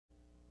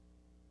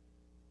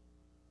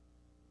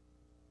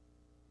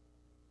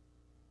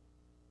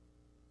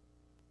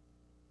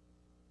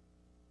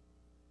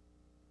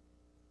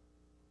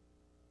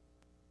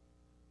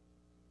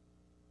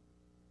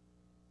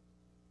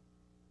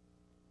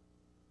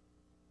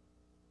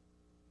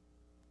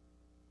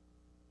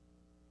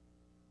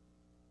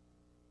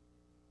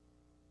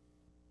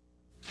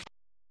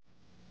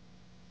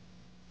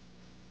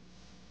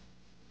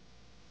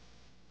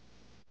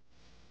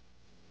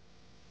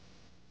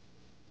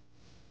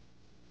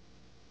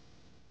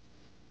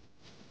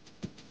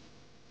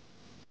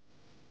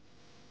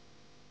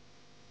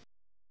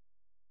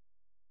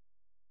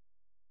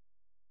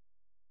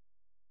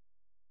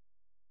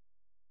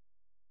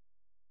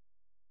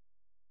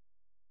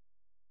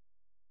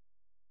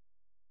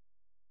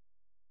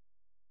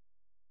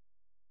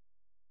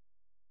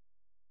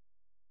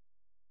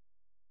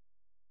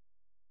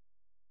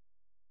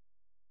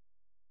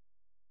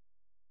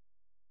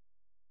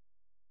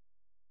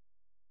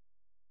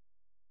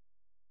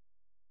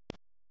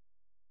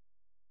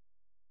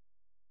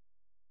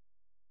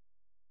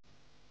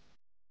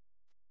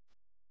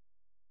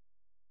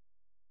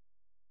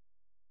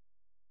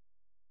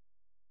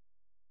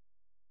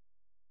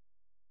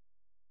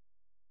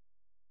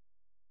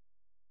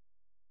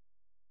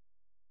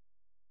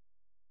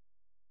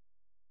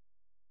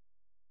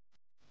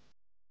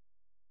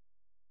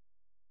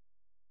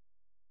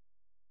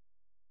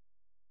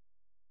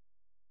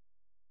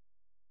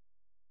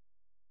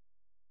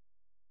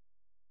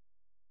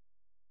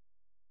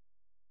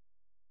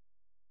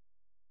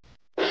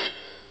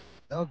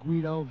Well,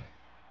 Guido,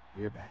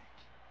 we're back.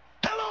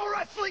 Hello,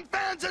 wrestling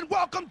fans, and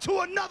welcome to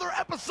another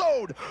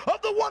episode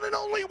of the one and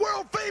only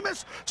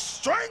world-famous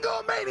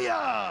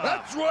StrangleMania!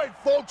 That's right,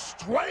 folks,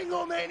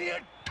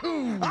 StrangleMania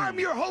 2! I'm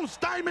your host,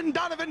 Diamond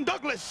Donovan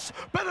Douglas,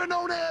 better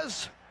known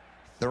as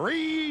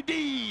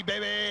 3D,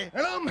 baby!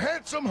 And I'm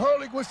Handsome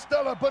Harley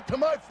Guistella, but to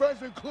my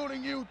friends,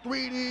 including you,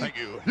 3D, thank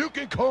you. You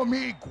can call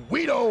me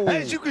Guido!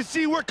 As you can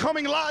see, we're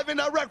coming live and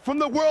direct from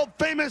the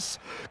world-famous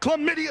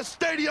Chlamydia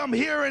Stadium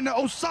here in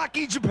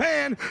Osaka,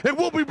 Japan, and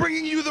we'll be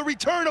bringing you the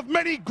return of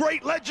many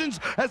great legends,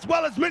 as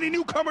well as many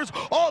newcomers,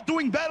 all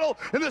doing battle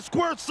in the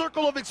square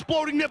circle of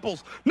exploding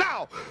nipples.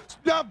 Now,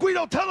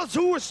 Guido, tell us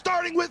who we're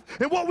starting with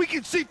and what we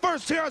can see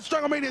first here on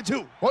StrangleMania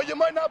 2. Well, you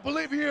might not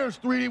believe your ears,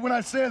 3D, when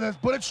I say this,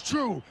 but it's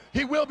true.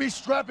 He will be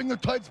strapping the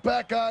tights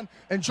back on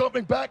and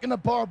jumping back into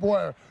barbed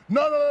wire.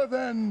 None other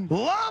than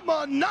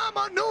Lama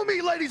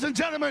Namanumi, ladies and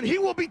gentlemen. He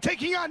will be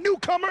taking on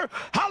newcomer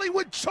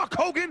Hollywood Chuck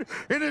Hogan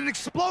in an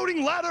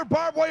exploding ladder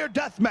barbed wire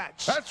death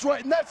match. That's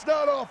right, and that's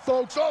not all,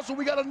 folks. Also,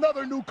 we got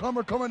another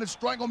newcomer coming to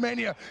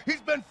StrangleMania.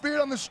 He's been feared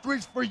on the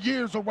streets for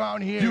years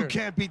around here. You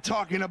can't be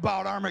talking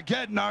about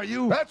Armageddon, are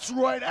you? That's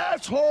right,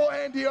 Asshole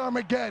Andy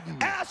Armageddon.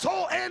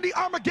 Asshole Andy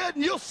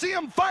Armageddon. You'll see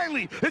him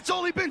finally. It's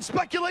only been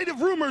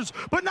speculative rumors,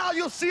 but now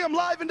you'll see him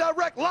live and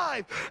direct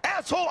live.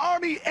 Asshole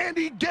Army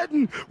Andy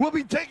Geddon will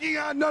be taking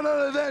on none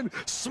other than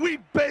Sweet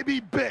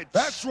Baby Bitch.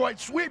 That's right,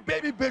 Sweet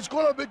Baby Bitch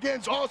going up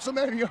against Awesome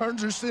Andy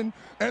Anderson,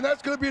 and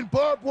that's going to be in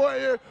barbed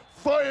wire,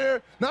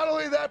 fire. Not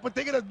only that, but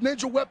they get a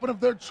ninja weapon of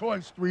their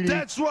choice, 3D.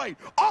 That's right.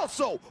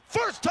 Also,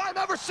 first time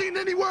ever seen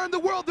anywhere in the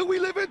world that we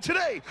live in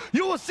today,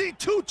 you will see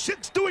two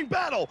chicks doing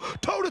battle,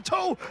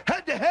 toe-to-toe,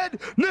 head-to-head,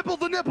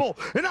 nipple-to-nipple.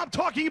 And I'm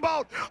talking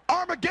about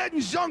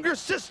Armageddon's younger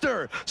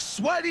sister,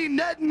 Sweaty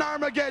Ned and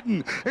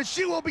Armageddon. And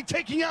she will be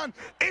taking on,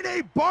 in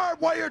a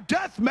barbed wire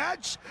death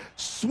match,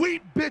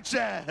 Sweet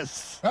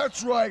Bxtches.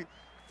 That's right.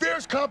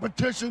 Fierce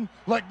competition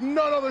like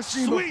none other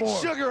seen before.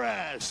 Sweet Sugar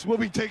Ass will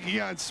be taking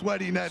on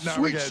Sweaty Ned and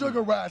Armageddon. Sweet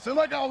Sugar Ass. And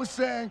like I was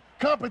saying,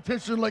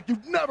 competition like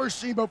you've never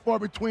seen before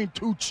between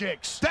two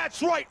chicks.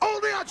 That's right,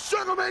 only on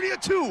StrangleMania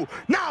 2.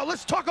 Now,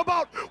 let's talk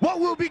about what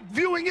we'll be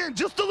viewing in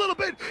just a little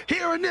bit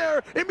here and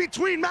there. In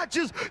between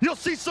matches, you'll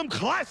see some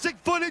classic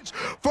footage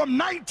from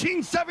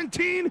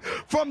 1917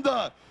 from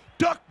the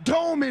Duck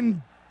Dome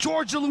in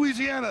Georgia,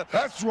 Louisiana.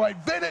 That's right,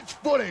 vintage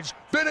footage.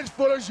 Vintage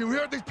footage you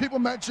hear these people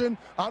mention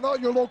on all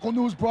your local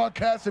news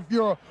broadcasts if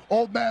you're an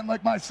old man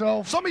like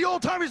myself. Some of you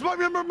old-timers might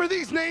remember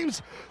these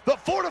names. The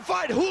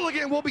Fortified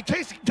Hooligan will be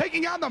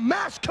taking on the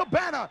Masked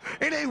Cabana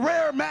in a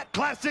rare mat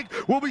classic.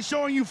 We'll be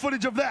showing you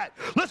footage of that.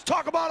 Let's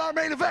talk about our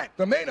main event.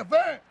 The main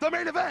event? The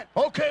main event.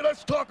 Okay,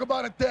 let's talk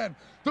about it then.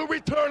 The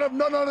return of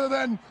none other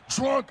than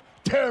Drunk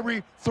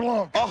Terry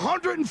Flunk.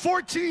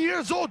 114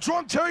 years old,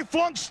 Drunk Terry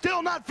Flunk,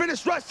 still not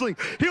finished wrestling.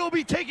 He will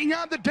be taking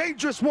on the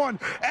dangerous one,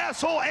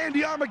 Asshole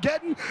Andy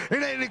Armageddon,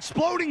 in an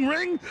exploding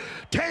ring,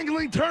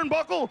 tangling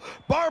turnbuckle,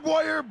 barbed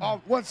wire.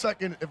 1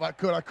 second, if I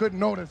could. I couldn't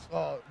notice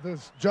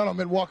this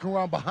gentleman walking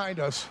around behind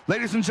us.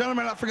 Ladies and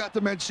gentlemen, I forgot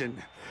to mention,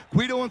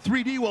 Guido and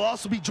 3D will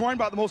also be joined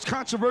by the most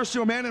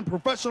controversial man in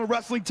professional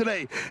wrestling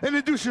today.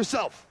 Introduce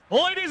yourself.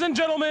 Ladies and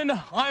gentlemen,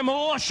 I'm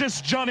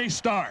Luscious Johnny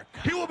Stark.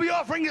 He will be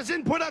offering his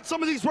input on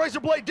some of these razor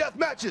blade death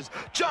matches.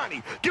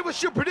 Johnny, give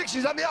us your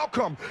predictions on the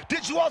outcome.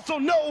 Did you also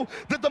know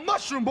that the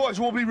Mushroom Boys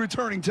will be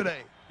returning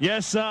today?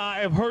 Yes,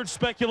 I've heard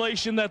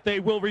speculation that they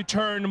will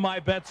return. My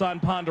bet's on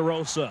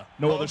Ponderosa.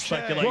 No other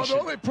speculation. Well, the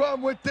only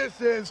problem with this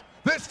is,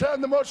 this time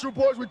the Mushroom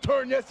Boys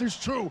return, yes, it's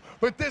true.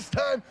 But this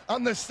time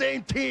on the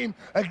same team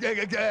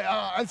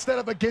instead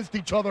of against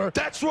each other.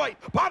 That's right.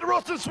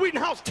 Ponderosa and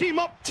Sweetenhouse team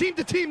up, team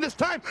to team this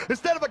time.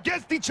 Instead of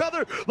against each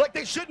other like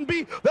they shouldn't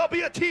be, they'll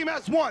be a team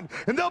as one.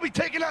 And they'll be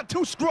taking on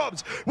two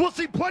scrubs. We'll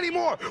see plenty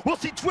more. We'll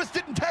see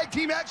Twisted and tag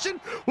team action.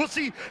 We'll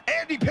see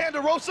Andy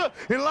Ponderosa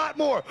and a lot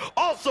more.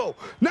 Also,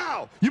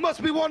 now, you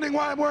must be wondering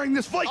why I'm wearing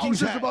this Vikings hat. I was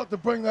just about to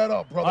bring that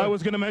up, brother. I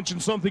was going to mention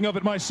something of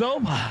it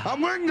myself.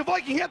 I'm wearing the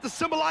Viking hat to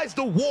symbolize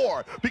the war.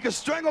 Because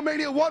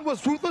StrangleMania 1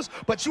 was ruthless,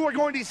 but you are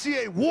going to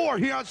see a war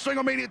here on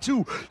StrangleMania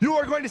 2. You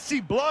are going to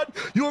see blood,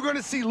 you are going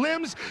to see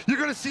limbs, you're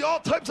going to see all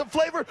types of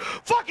flavor.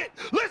 Fuck it,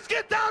 let's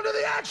get down to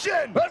the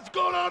action! Let's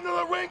go down to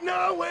the ring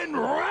now and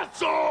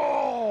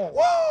wrestle!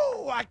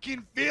 Whoa, I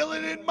can feel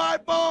it in my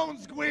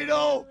bones,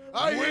 Guido.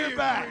 We're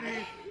back.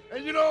 Sweetie.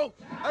 And you know,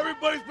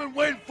 everybody's been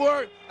waiting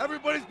for it,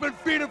 everybody's been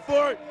feeding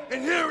for it,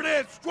 and here it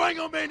is,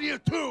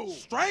 StrangleMania 2!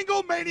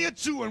 StrangleMania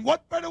 2, and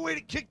what better way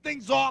to kick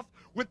things off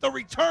with the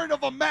return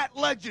of a mat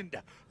legend,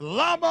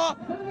 Lama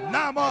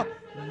Namanumi.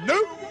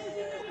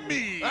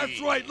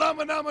 That's right,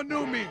 Lama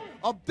Namanumi,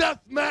 a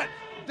death match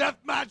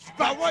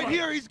Now right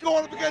here, he's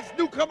going up against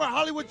newcomer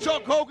Hollywood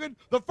Chuck Hogan.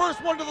 The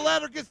first one to the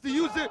ladder gets to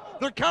use it.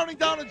 They're counting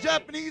down in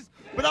Japanese,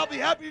 but I'll be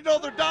happy to know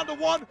they're down to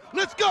one.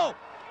 Let's go.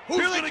 Who's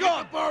going to get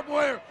the barbed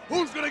wire?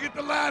 Who's going to get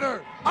the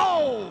ladder?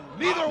 Oh,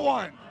 neither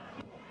one.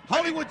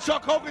 Hollywood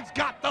Chuck Hogan's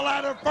got the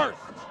ladder first.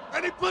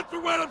 And he puts it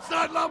right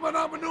upside Lama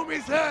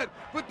Namanumi's head.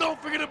 But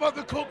don't forget about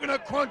the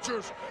coconut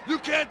crunchers. You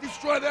can't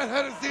destroy that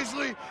head as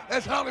easily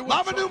as Hollywood.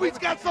 Lama Namanumi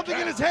got something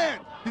in his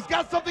hand. He's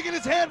got something in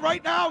his hand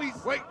right now.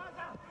 Wait.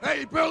 Hey,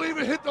 he barely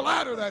even hit the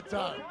ladder that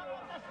time.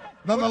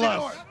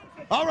 Nonetheless.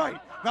 All right.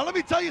 Now let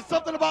me tell you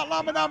something about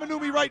Lama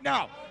Namanumi right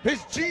now.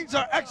 His jeans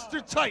are extra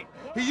tight.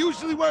 He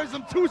usually wears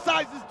them 2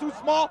 sizes too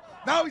small.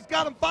 Now he's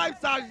got them 5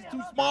 sizes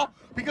too small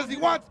because he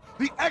wants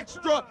the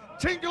extra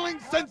tingling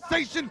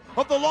sensation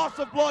of the loss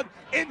of blood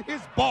in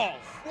his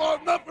balls. Well,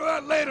 enough of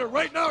that later.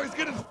 Right now, he's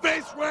getting his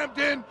face rammed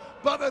in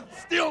by the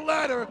steel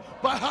ladder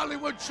by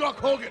Hollywood Chuck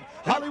Hogan.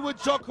 Hollywood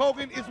Chuck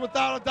Hogan is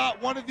without a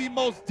doubt one of the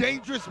most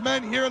dangerous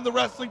men here in the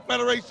Wrestling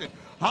Federation.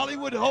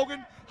 Hollywood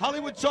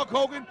Chuck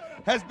Hogan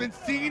has been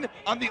seen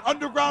on the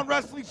underground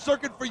wrestling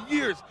circuit for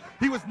years.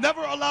 He was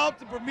never allowed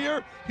to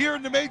premiere here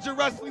in the Major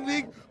Wrestling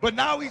League, but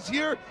now he's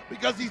here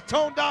because he's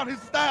toned down his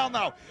style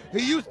now. He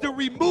used to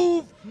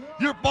remove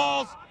your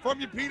balls from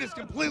your penis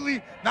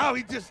completely. Now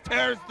he just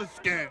tears the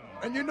skin.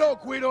 And you know,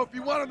 Guido, if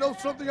you want to know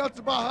something else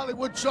about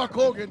Hollywood Chuck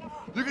Hogan,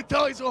 you can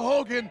tell he's a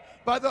Hogan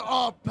by the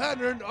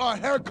pattern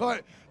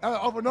haircut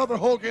of another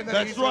Hogan.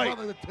 That's right.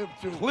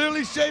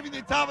 Clearly shaving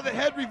the top of the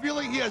head,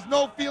 revealing he has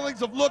no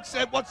feelings of looks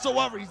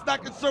whatsoever. He's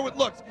not concerned with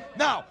looks.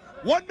 Now,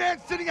 one man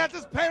sitting at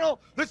this panel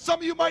that some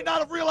of you might not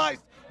have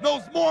realized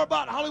knows more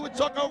about Hollywood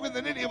Chuck Hogan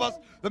than any of us.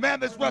 The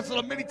man that's wrestled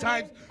him many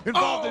times,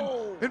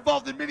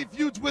 involved in many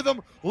feuds with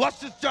him,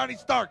 luscious Johnny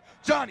Stark.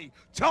 Johnny,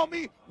 tell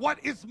me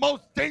what is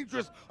most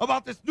dangerous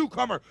about this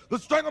newcomer. The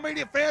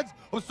StrangleMania fans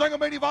of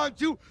StrangleMania Volume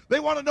 2, they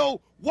want to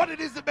know what it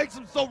is that makes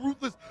him so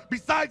ruthless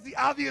besides the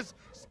obvious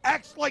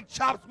acts like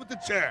chops with the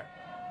chair.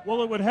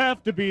 Well, it would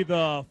have to be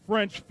the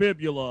French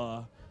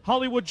fibula.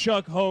 Hollywood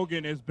Chuck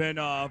Hogan has been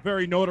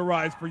very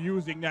notarized for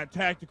using that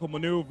tactical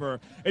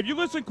maneuver. If you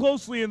listen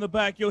closely in the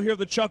back, you'll hear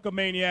the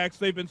Chuckamaniacs.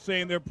 They've been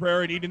saying their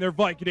prayer and eating their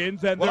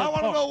Vicodins. And well, I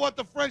want to know what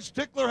the French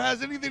tickler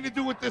has anything to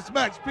do with this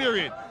match,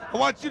 period. I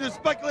want you to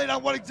speculate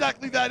on what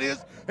exactly that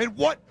is and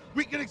what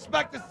we can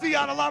expect to see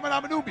out of Lama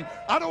Namanumi.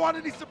 I don't want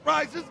any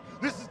surprises.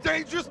 This is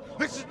dangerous.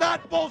 This is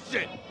not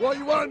bullshit. Well,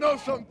 you want to know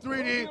something,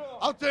 3D?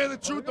 I'll tell you the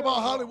truth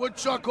about Hollywood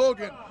Chuck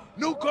Hogan.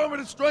 Newcomer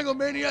to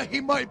StrangleMania, he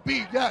might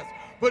be, yes.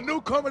 But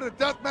newcomer to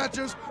death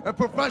matches and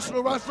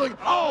professional wrestling,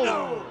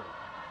 no.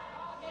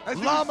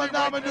 Lama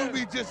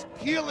Namanumi just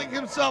peeling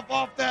himself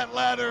off that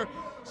ladder,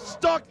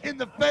 stuck in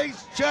the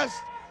face, chest,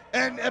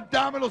 and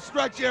abdominal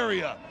stretch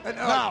area. And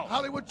now,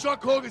 Hollywood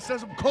Chuck Hogan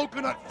says him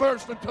coconut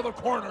first into the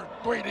corner,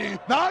 3D.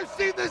 Now, I've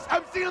seen this.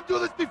 I've seen him do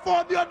this before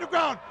on the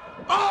underground.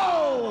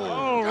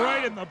 Oh,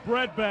 right in the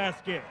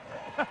breadbasket.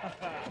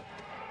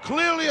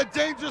 Clearly a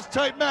dangerous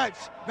type match.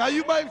 Now,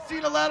 you might have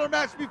seen a ladder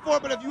match before,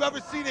 but have you ever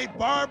seen a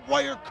barbed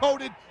wire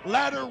coated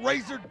ladder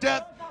razor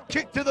death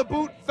kick to the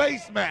boot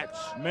face match?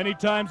 Many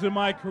times in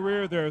my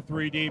career there,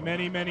 3D.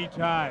 Many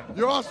times.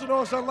 You also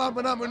notice on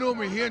Lama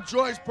Namanumi, he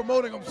enjoys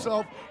promoting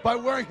himself by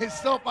wearing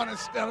himself on his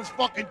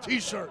fucking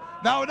t-shirt.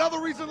 Now,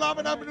 another reason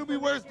Lama Namanumi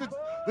wears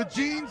the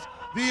jeans,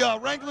 the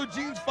Wrangler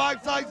jeans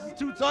 5 sizes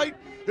too tight,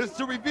 is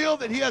to reveal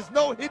that he has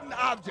no hidden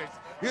objects.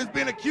 He has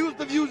been accused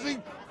of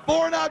using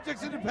foreign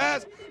objects in the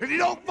past, and you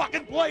don't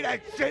fucking play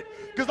that shit,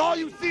 because all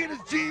you see in his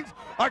jeans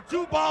are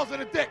 2 balls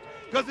and a dick.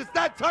 Because it's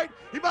that tight,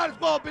 he might as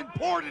well have been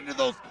poured into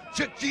those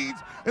chick jeans,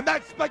 and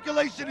that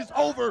speculation is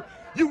over.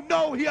 You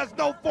know he has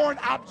no foreign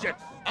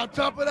objects. On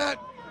top of that,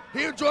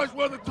 he enjoys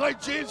wearing the tight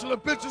jeans so the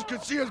bitches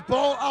can see his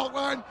ball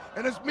outline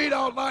and his meat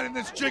outline in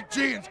his chick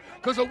jeans,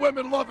 because the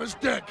women love his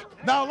dick.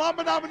 Now,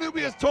 Lama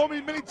Namanumi has told me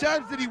many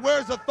times that he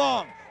wears a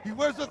thong. He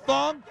wears a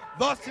thong,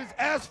 thus his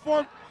ass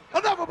form.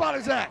 Enough about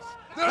his ass.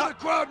 They're in the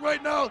crowd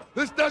right now.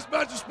 This death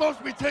match is supposed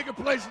to be taking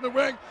place in the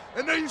ring.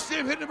 And there you see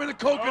him hitting him in the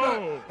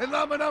coconut. And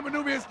Lama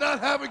Namanumi is not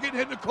having it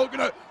hit the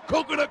coconut.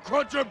 Coconut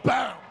cruncher,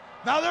 bam.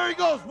 Now there he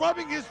goes,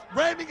 ramming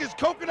his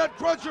coconut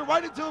cruncher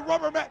right into the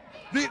rubber mat,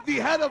 the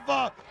head of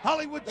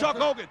Hollywood Chuck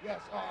Hogan. Yes,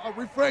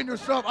 refrain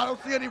yourself. I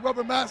don't see any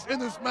rubber mats in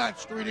this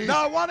match, 3D.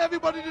 Now I want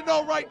everybody to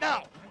know right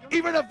now,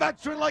 even a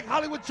veteran like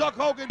Hollywood Chuck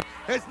Hogan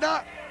is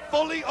not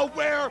fully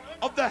aware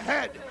of the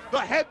head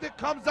that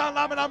comes down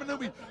Lama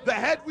Namanumi. The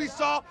head we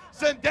saw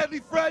send Deadly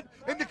Fred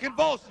into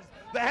convulsions.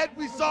 The head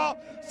we saw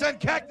send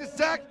Cactus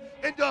Sack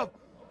into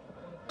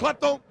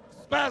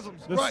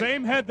kleptospasms. The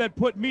same head that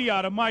put me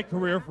out of my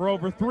career for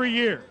over 3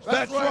 years.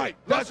 That's right.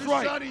 That's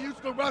right. Johnny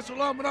used to wrestle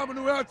Lama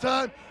Namanumi all the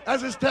time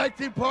as his tag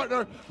team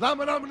partner.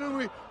 Lama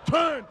Namanumi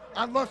turned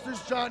on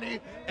Lustrous Johnny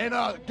and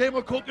gave him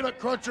a coconut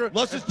cruncher.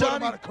 Lustrous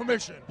Johnny, out of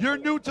commission. You're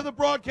new to the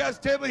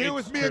broadcast table here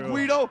with me and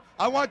Guido.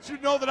 I want you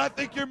to know that I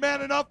think you're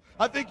man enough.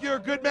 I think you're a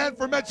good man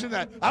for mentioning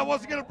that. I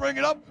wasn't going to bring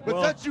it up,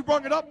 but since you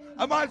brought it up,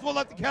 I might as well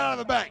let the cat out of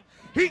the bag.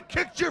 He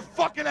kicked your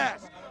fucking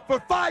ass. For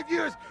 5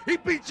 years, he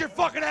beat your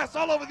fucking ass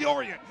all over the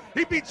Orient.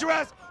 He beat your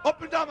ass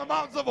up and down the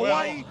mountains of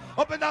Hawaii,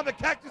 up and down the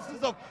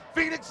cactuses of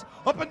Phoenix,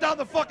 up and down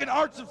the fucking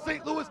arch of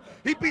St. Louis.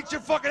 He beat your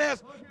fucking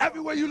ass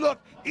everywhere you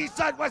look. East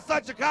side, west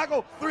side,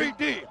 Chicago,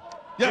 3D.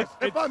 Yes.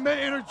 If I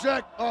may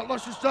interject,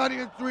 Lustrous Johnny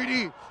in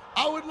 3D,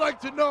 I would like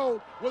to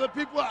know, well, the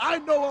people, I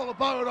know all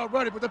about it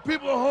already, but the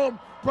people at home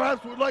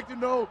perhaps would like to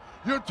know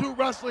your two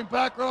wrestling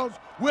backgrounds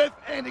with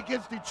and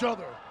against each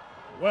other.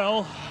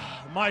 Well,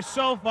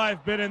 myself,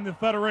 I've been in the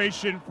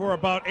Federation for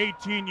about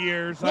 18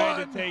 years. I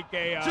had to take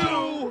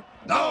a...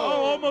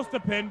 almost a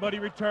pin, but he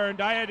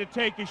returned. I had to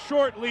take a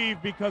short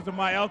leave because of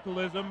my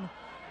alcoholism.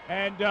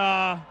 And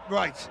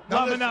right.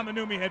 Lama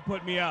Namanumi had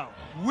put me out.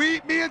 Me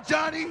and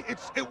Johnny,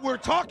 we're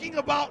talking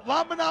about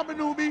Lama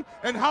Namanumi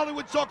and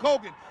Hollywood Chuck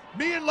Hogan.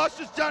 Me and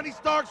Luscious Johnny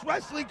Stark's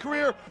wrestling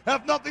career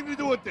have nothing to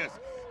do with this.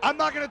 I'm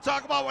not going to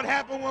talk about what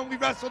happened when we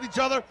wrestled each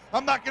other.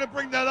 I'm not going to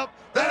bring that up.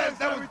 That has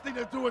everything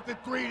to do with the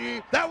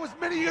 3D. That was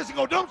many years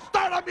ago. Don't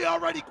start on me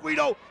already,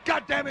 Guido.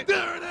 God damn it.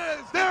 There it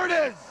is. There it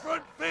is.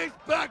 Front face,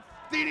 back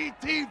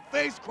DDT,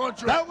 face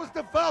cruncher. That was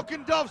the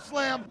Falcon Dove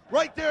Slam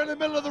right there in the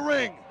middle of the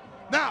ring.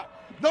 Now,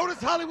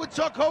 notice Hollywood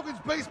Chuck Hogan's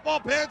baseball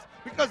pants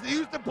because he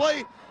used to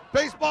play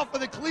baseball for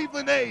the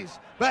Cleveland A's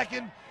back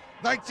in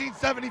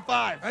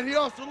 1975. And he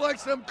also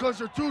likes them because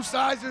they're 2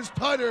 sizes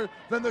tighter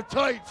than the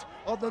tights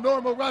of the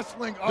normal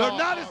wrestling. They're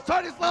not as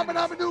tight as Lama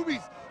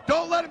Namanumi's.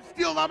 Don't let him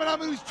steal Lama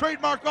Namanumi's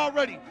trademark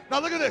already. Now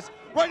look at this.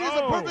 Right here's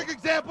a perfect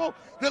example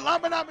that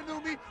Lama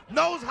Namanumi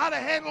knows how to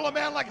handle a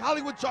man like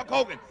Hollywood Chuck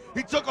Hogan.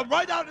 He took him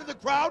right out into the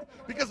crowd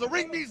because the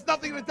ring means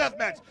nothing in a death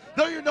match.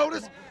 There you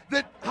notice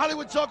that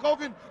Hollywood Chuck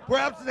Hogan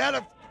perhaps has had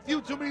a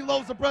few too many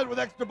loaves of bread with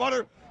extra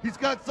butter. He's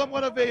got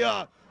somewhat of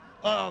a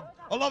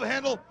love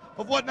handle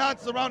of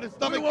whatnots around his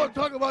stomach. We won't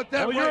talk about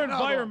that well, right your now,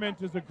 environment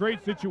is a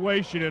great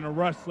situation in a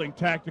wrestling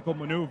tactical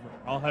maneuver,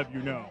 I'll have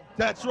you know.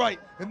 That's right,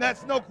 and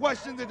that's no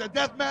question that the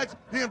death match,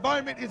 the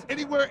environment is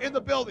anywhere in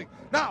the building.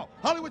 Now,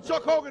 Hollywood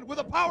Chuck Hogan with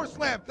a power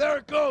slam. There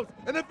it goes.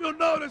 And if you'll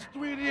notice,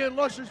 3D and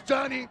Luscious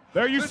Johnny,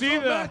 there you this see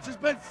the match has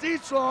been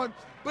seesawing.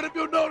 But if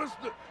you'll notice,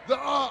 the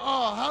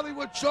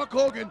Hollywood Chuck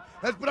Hogan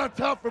has been on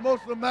top for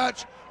most of the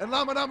match, and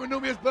Lama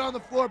Namanumi has been on the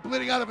floor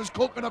bleeding out of his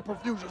coconut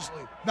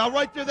profusely. Now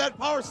right there, that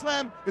power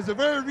slam is the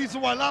very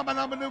reason why Lama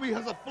Namanumi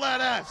has a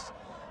flat ass.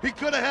 He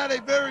could have had a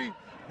very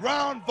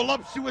round,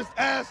 voluptuous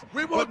ass.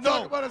 We won't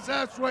talk about his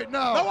ass right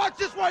now. Now watch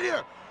this right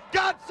here.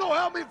 God so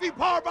help me, if he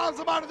power bombs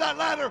him out of that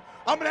ladder,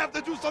 I'm going to have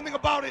to do something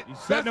about it. He's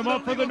setting him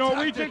up for the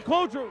Norwegian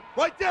closure.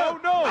 Right there. Oh,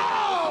 no.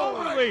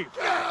 Oh, my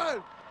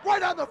God.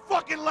 Right on the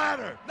fucking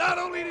ladder. Not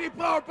only did he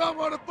power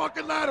bomb on the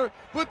fucking ladder,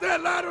 but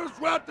that ladder is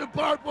wrapped in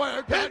barbed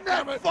wire. Pin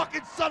that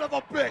fucking son of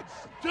a bitch.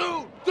 Dude,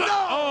 no.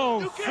 Oh,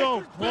 you can't so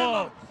just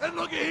close. And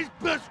look at, he's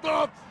pissed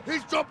off.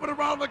 He's jumping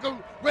around like a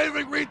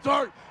raving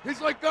retard.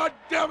 He's like, God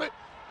damn it.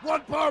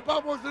 One power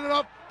bomb wasn't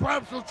enough.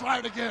 Perhaps he'll try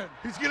it again.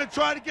 He's going to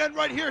try it again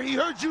right here. He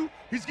heard you.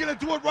 He's going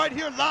to do it right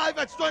here live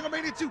at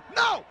StrangleMania 2.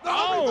 No!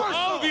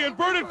 Oh, the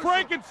inverted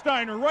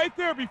Frankensteiner right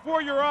there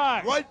before your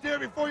eyes. Right there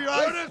before your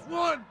eyes. There it is.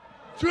 1,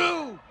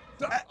 2.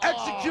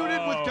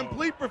 Executed with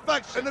complete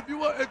perfection. And if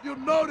you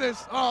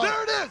notice,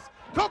 there it is.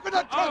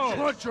 Coconut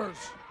crunchers.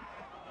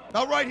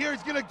 Now right here,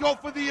 he's going to go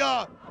for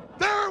the,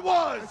 there it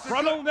was.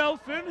 Frontal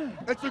Nelson.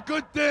 It's a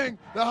good thing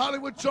that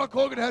Hollywood Chuck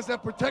Hogan has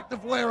that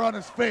protective layer on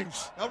his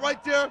face. Now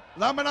right there,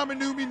 Lama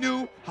Namanumi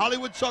knew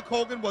Hollywood Chuck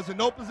Hogan was in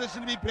no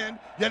position to be pinned,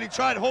 yet he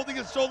tried holding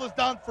his shoulders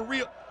down for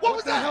real.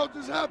 What the hell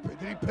just happened?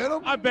 Did he pin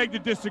him? I beg to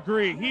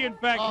disagree. He, in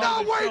fact,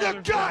 now wait a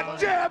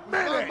goddamn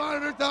minute. My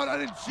monitor down, I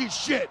didn't see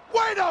shit.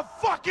 Wait a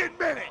fucking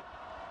minute.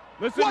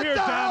 Listen what here,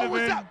 the Donovan. hell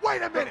was that?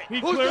 Wait a minute.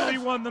 He clearly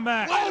won the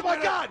match. Oh my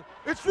God,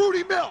 it's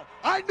Rudy Mill.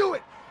 I knew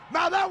it.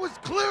 Now that was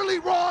clearly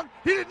wrong.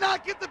 He did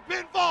not get the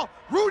pinfall.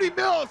 Rudy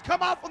Mill has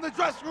come out from the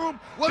dressing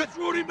room. What's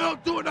Rudy Mill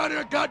doing out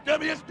here?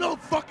 Goddamn, he has no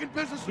fucking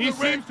business in the ring.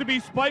 He seems to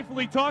be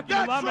spitefully talking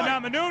to Lama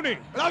Namanumi.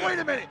 Now wait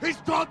a minute. He's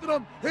taunting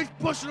him. He's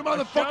pushing him on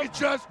the fucking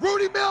chest.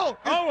 Rudy Mill.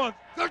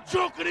 They're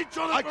choking each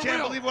other. I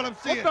can't believe what I'm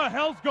seeing. What the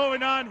hell's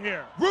going on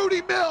here?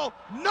 Rudy Mill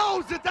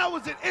knows that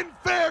was an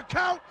unfair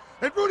count.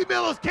 And Rudy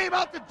Mills came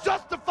out to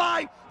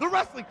justify the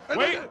wrestling. And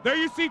wait, there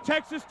you see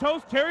Texas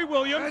Toast, Terry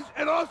Williams.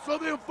 And also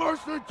the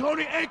enforcer,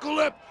 Tony Ankle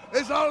Lip,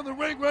 is out in the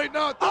ring right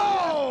now.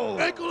 Oh!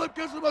 Ankle Lip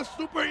gives him a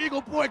super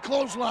Eagle Boy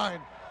clothesline.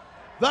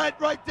 That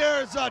right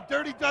there is a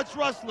Dirty Dutch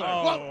Wrestler.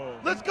 Oh. Well,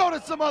 let's go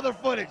to some other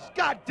footage.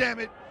 God damn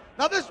it.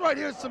 Now this right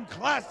here is some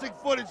classic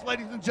footage,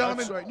 ladies and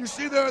gentlemen. That's right. You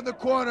see there in the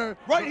corner.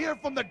 Right here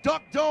from the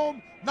Duck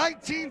Dome,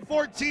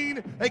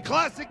 1914, a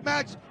classic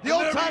match. The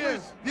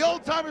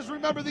old timers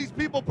remember these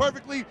people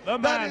perfectly.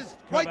 That is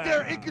right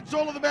there in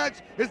control of the match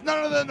is none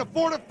other than the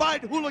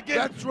fortified hooligan.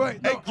 That's right.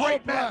 A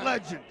great mat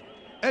legend.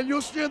 And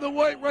you'll see in the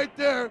white right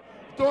there,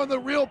 throwing the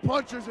real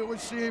punches, it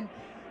would seem.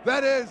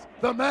 That is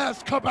the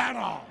Masked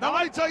Cabana. Now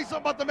let me tell you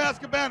something about the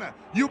Masked Cabana.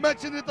 You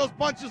mentioned that those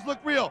punches look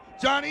real.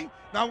 Johnny,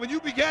 now when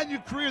you began your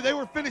career, they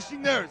were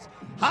finishing theirs.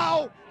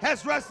 How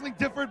has wrestling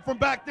differed from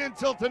back then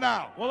till to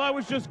now? Well, I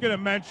was just going to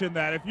mention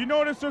that. If you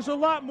notice, there's a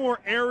lot more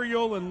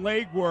aerial and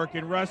leg work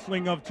in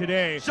wrestling of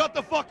today. Shut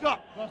the fuck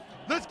up.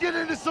 Let's get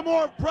into some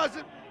more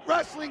present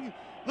wrestling.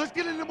 Let's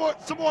get into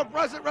some more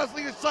present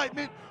wrestling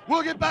excitement.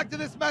 We'll get back to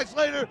this match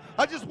later.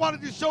 I just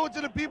wanted to show it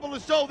to the people to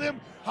show them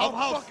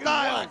how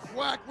styles.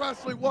 Whack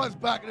wrestling was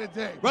back in the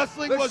day.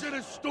 Wrestling this shit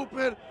is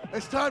stupid.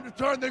 It's time to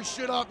turn this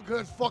shit off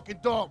because it's fucking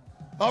dumb.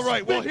 All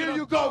right, well, Speaking here of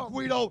you go, dumb.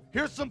 Guido.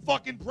 Here's some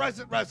fucking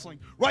present wrestling.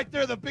 Right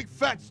there, the big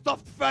fat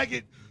stuffed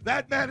faggot.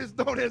 That man is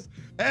known as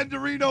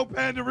Anderino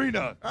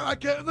Pandarina. And I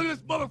can't look at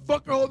this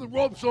motherfucker holding the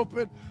ropes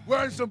open,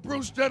 wearing some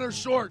Bruce Jenner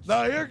shorts.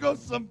 Now, here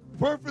goes some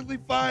perfectly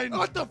fine.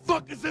 What the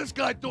fuck is this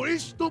guy doing?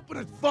 He's stupid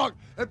as fuck,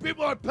 and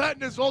people are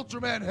patting his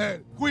Ultraman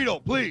head. Guido,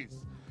 please.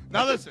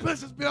 Now, This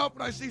listen. pisses me off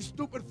when I see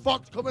stupid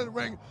fucks come in the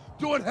ring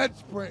doing head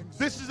springs.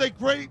 This is a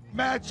great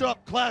matchup,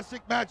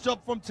 classic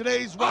matchup from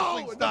today's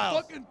wrestling and styles.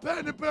 the fucking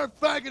Panda Bear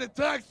faggot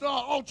attacks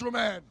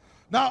Ultraman.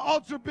 Now,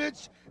 Ultra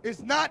Bitch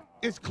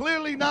is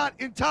clearly not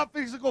in top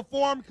physical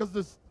form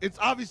because it's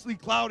obviously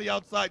cloudy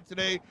outside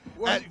today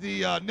at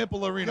the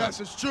Nipple Arena. Yes,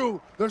 it's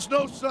true. There's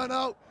no sun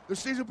out. There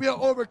seems to be an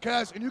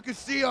overcast, and you can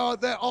see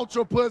that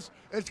Ultra Puss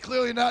is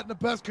clearly not in the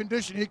best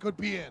condition he could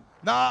be in.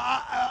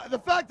 Now, the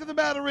fact of the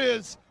matter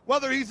is,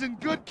 whether he's in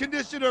good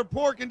condition or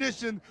poor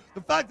condition,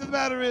 the fact of the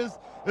matter is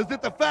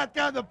that the fat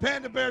guy in the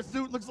Panda Bear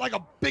suit looks like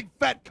a big,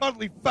 fat,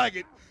 cuddly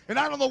faggot. And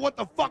I don't know what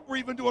the fuck we're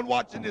even doing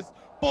watching this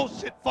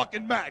bullshit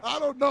fucking match. I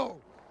don't know.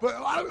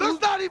 But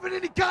There's not even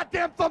any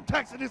goddamn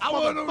thumbtacks in this I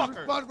want to know who's motherfucker.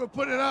 responsible for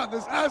putting it on.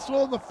 This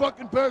asshole in the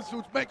fucking bear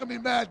suit's making me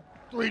mad,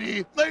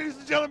 3D. Ladies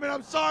and gentlemen,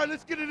 I'm sorry.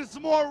 Let's get into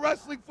some more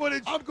wrestling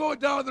footage. I'm going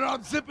down there,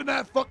 I'm zipping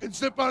that fucking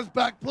zip on his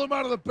back, pull him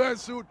out of the bear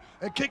suit,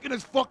 and kicking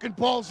his fucking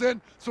balls in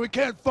so he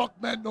can't fuck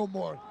men no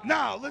more.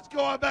 Now, let's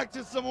go on back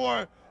to some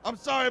more. I'm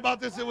sorry about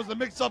this. It was a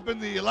mix-up in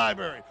the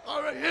library.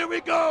 All right, here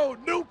we go.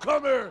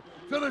 Newcomer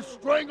to the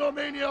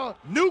StrangleMania.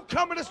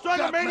 Newcomer to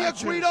StrangleMania,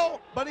 matches. Guido,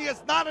 but he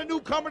is not a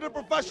newcomer to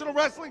professional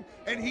wrestling,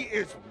 and he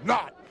is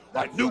not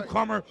That's a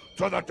newcomer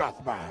to the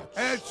death match.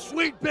 And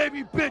sweet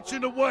baby bitch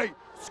in the white,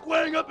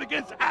 squaring up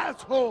against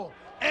asshole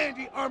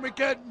Andy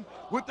Armageddon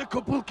with the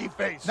kabuki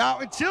face.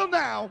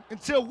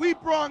 Until we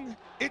brung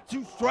it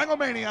to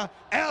StrangleMania,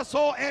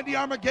 asshole Andy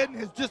Armageddon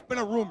has just been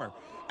a rumor.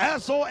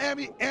 Asshole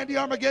Andy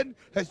Armageddon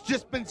has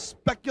just been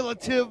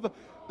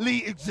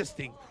speculatively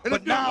existing. And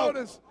but if you now,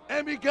 notice,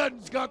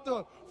 Armageddon's got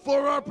the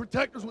forearm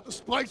protectors with the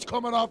spikes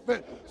coming off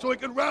it, so he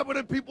can ram it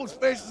in people's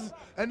faces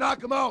and knock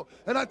them out.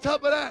 And on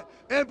top of that,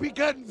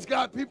 Armageddon's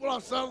got people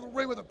outside of the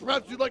ring with the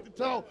press. You'd like to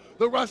tell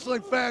the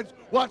wrestling fans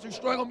watching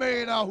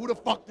StrangleMania now who the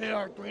fuck they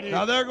are, 3D.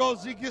 now there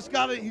goes, he just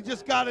got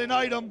an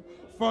item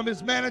from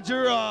his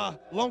manager,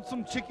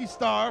 Lonesome Chicky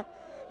Star,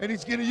 and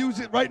he's going to use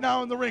it right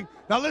now in the ring.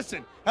 Now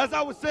listen, as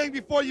I was saying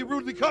before you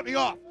rudely cut me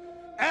off,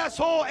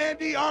 asshole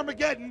Andy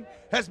Armageddon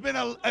has been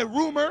a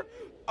rumor,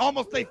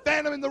 almost a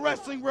phantom in the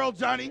wrestling world,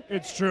 Johnny.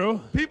 It's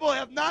true. People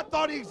have not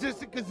thought he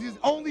existed because he's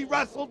only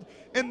wrestled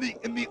in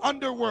the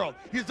underworld.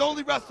 He's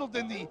only wrestled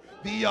in the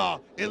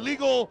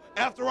illegal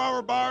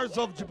after-hour bars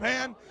of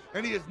Japan,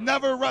 and he has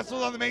never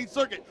wrestled on the main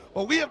circuit.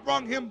 But we have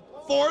brought him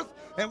forth,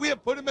 and we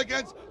have put him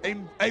against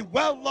a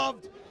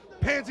well-loved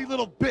pansy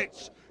little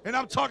bitch. And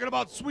I'm talking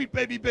about Sweet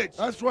Baby Bitch.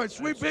 That's right.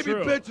 Sweet That's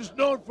baby true. bitch is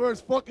known for his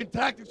fucking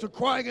tactics of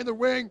crying in the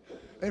ring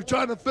and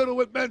trying to fiddle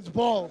with men's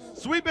balls.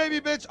 Sweet Baby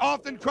Bitch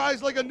often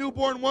cries like a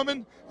newborn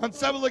woman on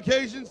several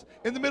occasions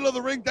in the middle of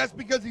the ring. That's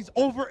because he's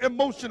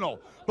over-emotional.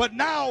 But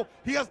now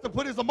he has to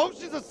put his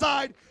emotions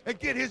aside and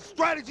get his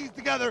strategies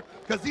together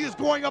because he is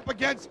going up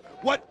against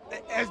what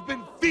has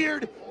been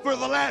feared for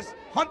the last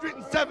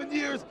 107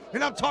 years,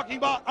 and I'm talking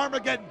about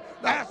Armageddon,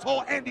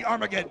 asshole Andy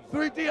Armageddon.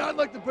 3D, I'd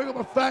like to bring up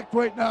a fact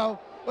right now.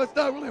 Well, it's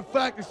not really a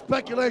fact, it's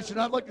speculation.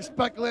 I'd like to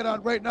speculate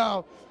on right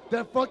now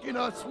that fucking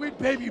Sweet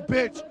Baby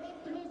Bitch,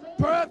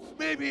 perhaps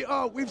maybe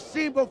we've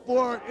seen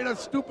before in a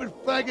stupid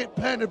faggot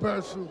panda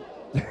bear suit.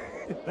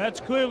 That's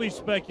clearly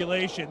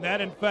speculation.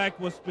 That, in fact,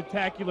 was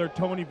spectacular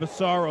Tony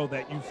Vasaro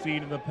that you've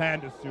seen in the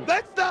panda suit.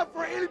 That's not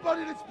for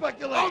anybody to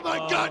speculate. Oh my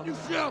God, you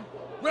see him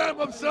ram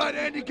upside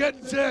Andy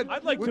Getton's head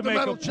I'd like with to the make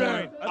metal a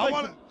chair. point. I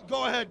want to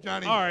go ahead,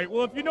 Johnny. All right,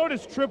 well, if you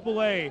notice,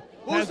 AAA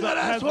Who's that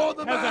asshole in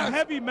the has a mask?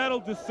 heavy metal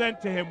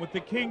descent to him with the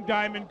King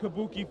Diamond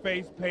kabuki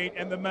face paint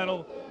and the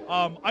metal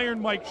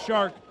Iron Mike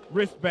Shark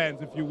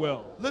wristbands, if you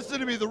will. Listen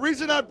to me. The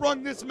reason I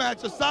brung this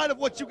match, aside of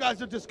what you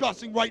guys are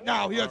discussing right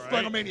now here at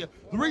right. StrangleMania,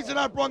 the reason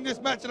I brung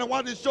this match and I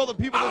wanted to show the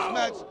people this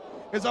match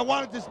is I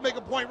wanted to make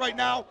a point right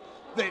now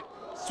that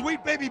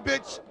Sweet Baby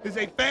Bitch is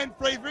a fan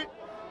favorite,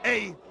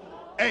 a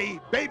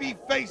baby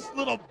face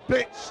little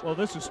bitch. Well,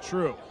 this is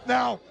true.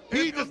 Now,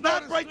 he If does you not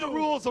notice, break the too-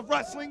 rules of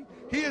wrestling.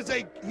 He is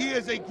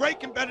a great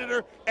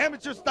competitor,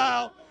 amateur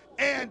style,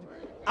 and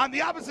on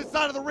the opposite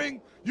side of the ring,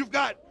 you've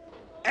got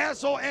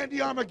asshole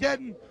Andy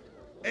Armageddon,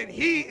 and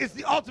he is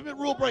the ultimate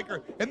rule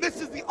breaker. And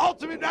this is the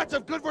ultimate match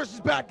of good versus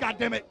bad,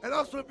 goddammit. And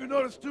also, if you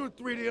notice too,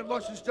 3D and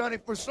Luscious Johnny,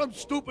 for some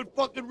stupid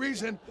fucking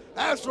reason,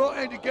 asshole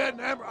Andy Getton,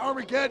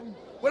 Armageddon,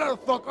 whatever the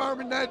fuck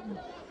Armageddon,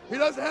 he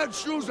doesn't have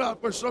shoes on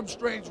for some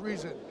strange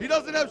reason. He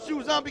doesn't have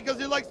shoes on because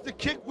he likes to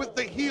kick with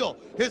the heel.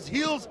 His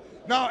heels,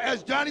 now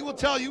as Johnny will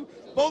tell you,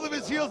 both of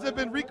his heels have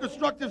been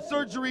reconstructive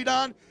surgery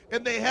on,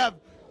 and they have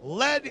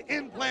lead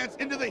implants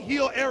into the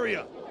heel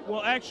area.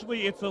 Well,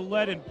 actually, it's a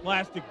lead and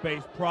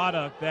plastic-based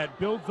product that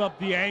builds up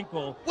the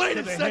ankle Wait to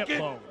a the hip second.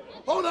 bone.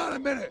 Hold on a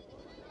minute.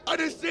 I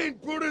just seen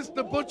Brutus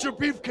the Butcher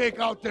Beefcake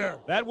out there.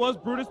 That was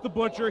Brutus the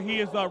Butcher. He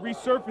is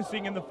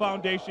resurfacing in the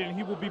foundation, and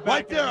he will be back.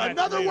 Right there, in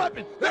another later.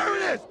 weapon. There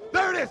it is.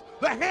 There it is.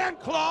 The hand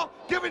claw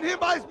given him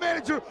by his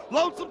manager,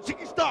 Lonesome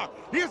Chicky Star.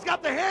 He has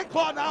got the hand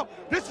claw now.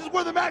 This is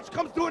where the match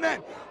comes to an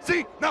end.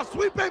 See, now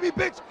Sweet Baby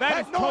Bitch That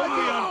has is no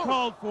totally idea.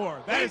 uncalled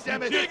for. That is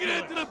Digging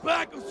ridiculous. into the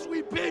back of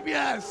Sweet Baby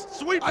ass.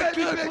 Sweet I Baby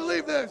can't Bitch.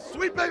 believe this.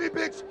 Sweet Baby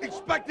Bitch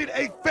expected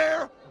a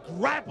fair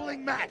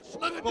grappling match.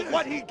 Look at But this.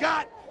 what he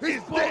got He's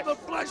is pulling this. the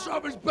flesh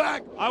off his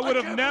back. I would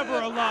have can't never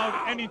believe it. allowed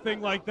Ow. anything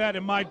like that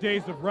in my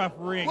days of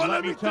refereeing. Well,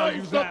 let me tell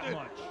you that something.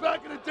 much.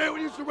 Back in the day when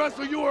you used to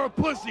wrestle, you were a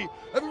pussy.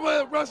 Everybody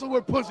that wrestled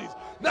were pussies.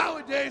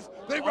 Nowadays,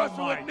 they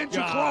wrestle with my ninja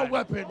God. claw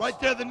weapons. Right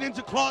there, the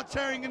ninja claw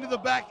tearing into the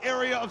back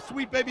area of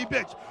Sweet Baby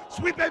Bitch.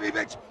 Sweet Baby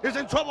Bitch is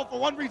in trouble for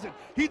one reason.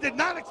 He did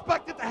not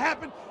expect it to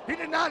happen. He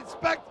did not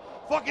expect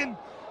fucking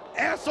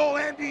asshole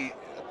Andy.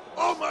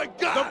 Oh my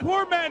The God!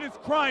 poor man is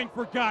crying,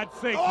 for God's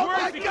sake. Oh Where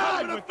my is he God,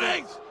 going in the with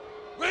face! this?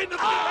 Right in the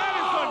face!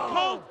 That is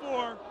uncalled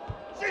for.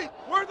 See,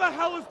 Where the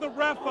hell is the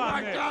ref Oh on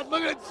my this? God!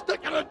 Look at it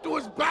sticking into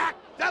his back.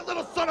 that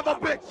little son of a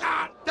bitch,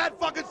 that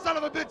fucking son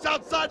of a bitch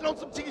outside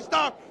Lonesome Chicky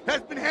Star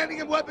has been handing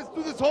him weapons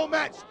through this whole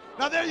match.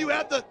 Now there you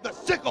have the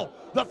sickle,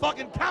 the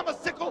fucking Kama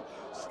sickle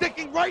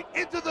sticking right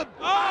into the...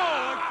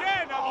 Oh,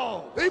 again.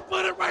 Oh. He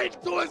put it right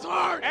into his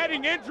heart.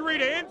 Adding injury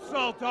to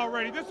insult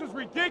already. This is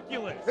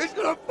ridiculous. He's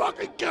gonna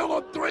fucking kill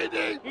him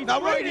 3D. He's Now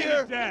right bleeding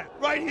here, to death.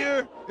 right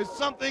here is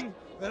something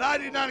that I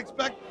did not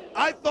expect.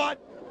 I thought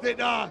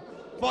that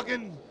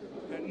fucking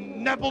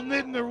Nebel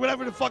Nidden or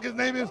whatever the fuck his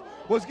name is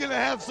was gonna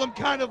have some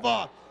kind of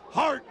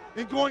heart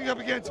in going up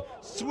against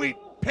Sweet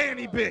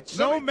Panty Bitch.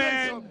 No, Let me tell you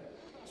man. something.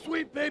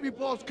 Sweet Baby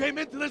Balls came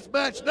into this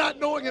match not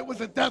knowing it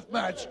was a death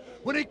match.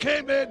 When he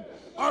came in,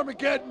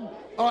 Armageddon,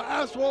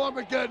 asshole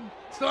Armageddon,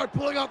 started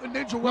pulling out the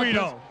ninja weapons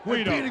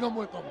and beating him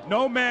with them.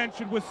 No man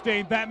should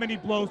withstand that many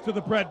blows to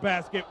the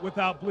breadbasket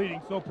without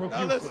bleeding so Now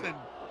profusely. listen,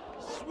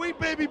 Sweet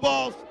Baby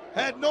Balls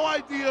had no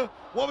idea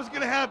what was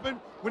going to happen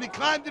when he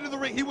climbed into the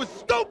ring. He was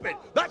stupid.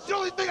 That's the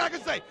only thing I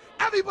can say.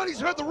 Everybody's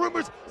heard the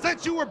rumors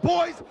since you were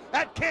boys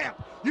at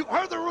camp. You've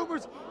heard the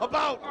rumors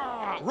about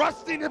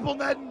Rusty Nipple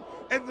Nedden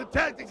and the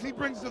tactics he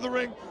brings to the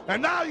ring,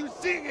 and now you're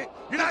seeing it.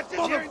 You're not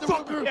just hearing the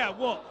rumors. Yeah,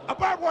 well, A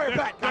barbed wire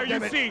bat, there you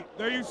goddammit. see.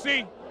 There you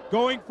see.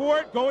 Going for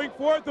it,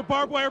 the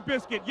barbed wire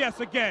biscuit. Yes,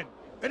 again.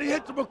 And he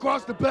hits him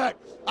across the back.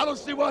 I don't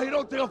see why he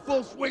don't take a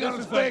full swing on This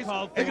his is face.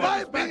 uncalled for. and In get my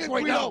his back opinion,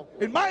 right Guido, now.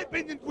 in my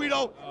opinion,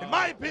 Guido, in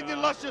my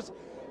opinion, Luscious,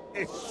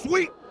 is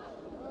sweet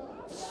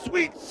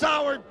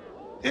sour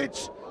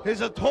itch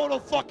is a total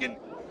fucking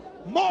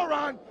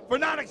moron for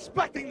not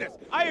expecting this.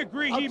 I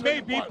agree. I'll He tell may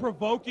you be what.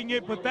 provoking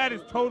it, but that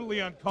is totally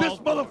uncalled This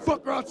for.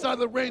 motherfucker outside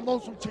the ring,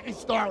 Lonesome Chicky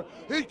Star,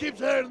 he keeps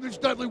handing these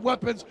deadly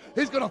weapons.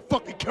 He's gonna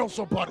fucking kill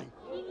somebody.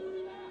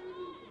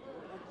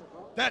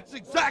 That's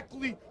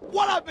exactly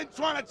what I've been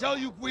trying to tell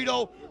you,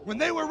 Guido. When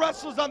they were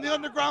wrestlers on the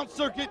underground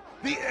circuit,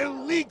 the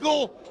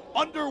illegal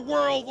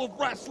underworld of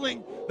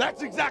wrestling,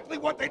 that's exactly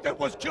what they did,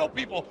 was kill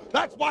people.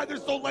 That's why they're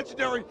so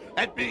legendary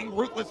at being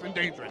ruthless and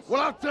dangerous.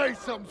 Well, I'll tell you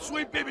something.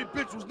 Sweet Baby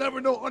Bitch was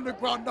never no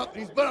underground nothing.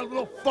 He's been a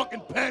little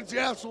fucking pansy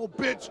asshole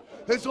bitch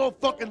his whole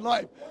fucking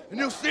life. And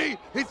you'll see,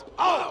 he's...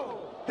 Oh,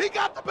 he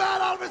got the bat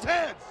out of his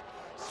hands.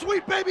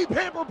 Sweet Baby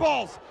Pamper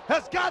Balls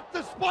has got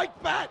the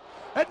spiked bat,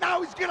 and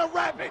now he's gonna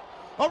wrap it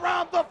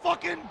around the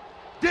fucking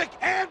dick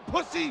and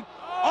pussy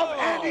of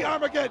Andy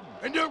Armageddon.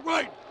 And you're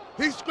right.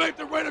 He scraped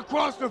it right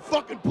across the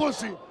fucking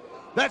pussy.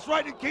 That's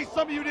right, in case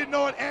some of you didn't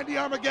know it, Andy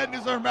Armageddon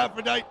is a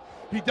hermaphrodite.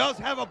 He does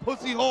have a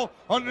pussy hole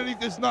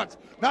underneath his nuts.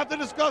 Not to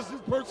discuss his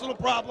personal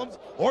problems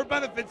or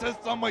benefits, as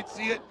some might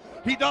see it,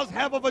 he does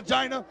have a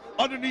vagina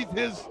underneath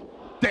his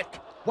dick.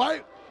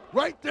 Right?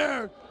 Right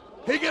there.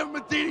 He gave him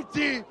a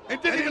DDT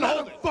and didn't even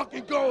hold it.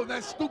 Fucking go.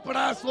 That stupid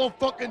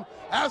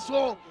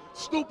asshole,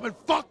 stupid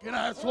fucking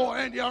asshole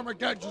Andy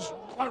Armageddon just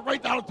went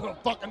right down to the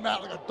fucking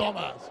mat like a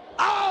dumbass.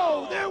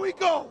 Oh, there we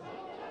go.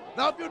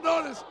 Now, if you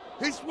notice,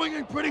 he's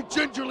swinging pretty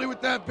gingerly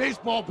with that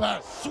baseball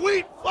bat.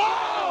 Sweet.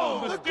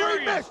 Oh, the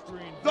green mysterious mist.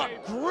 green The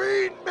mist.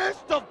 green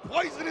mist of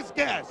poisonous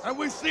gas. And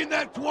we've seen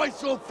that twice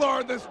so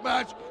far in this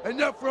match, and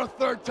yet for a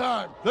third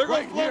time. They're going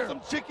right to float here.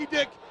 some chicky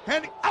dick.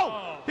 Handing.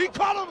 Oh, he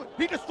caught him.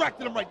 He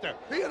distracted him right there.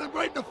 He hit him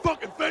right in the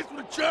fucking face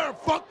with a chair and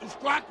fuck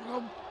distracting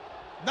him.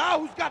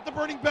 Now who's got the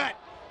burning bat?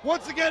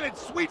 Once again,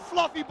 it's Sweet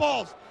Fluffy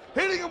Balls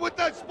hitting him with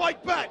that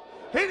spike bat.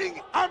 Hitting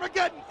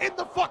Armageddon in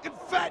the fucking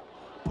fat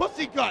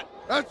pussy gut.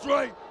 That's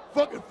right.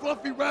 Fucking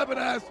fluffy rabbit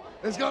ass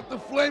has got the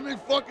flaming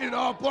fucking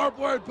barbed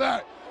wire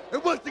bat.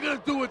 And what's he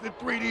gonna do with it,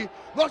 3D?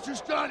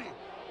 Luscious Johnny.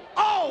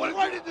 Oh,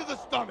 right into the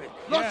stomach.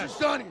 Luscious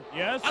Johnny.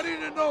 Yes. I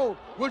need to know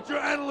what your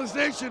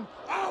analyzation.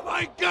 Oh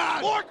my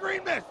God. More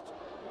green mist.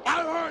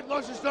 I heard,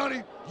 Luscious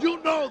Johnny,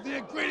 you know the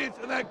ingredients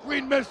in that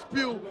green mist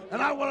spew,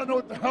 and I want to know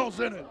what the hell's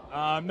in it.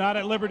 I'm not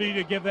at liberty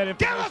to give that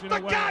Give us information the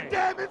away.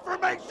 goddamn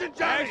information,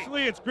 Johnny.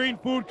 Actually, it's green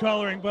food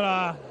coloring,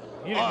 but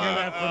you didn't hear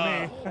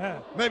that from me.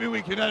 Maybe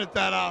we can edit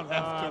that out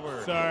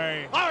afterwards.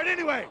 Sorry. All right,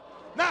 anyway.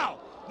 Now,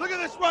 look at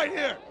this right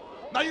here.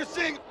 Now you're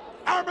seeing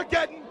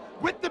Armageddon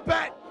with the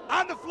bat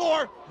on the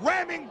floor,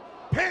 ramming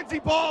pansy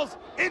balls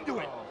into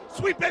it.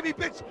 Sweet baby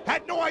bitch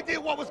had no idea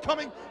what was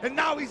coming, and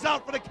now he's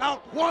out for the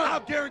count. I'll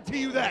guarantee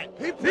you that.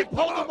 He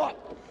pulled him up.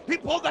 He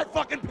pulled that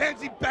fucking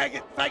pansy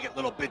faggot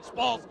little bitch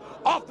balls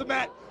off the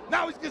mat.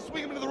 Now he's gonna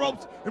swing him into the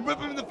ropes and rip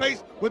him in the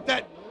face with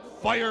that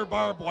fire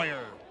barbed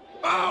wire.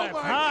 Oh That's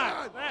my hot.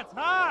 God. That's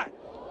hot.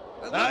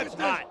 And That's look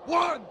at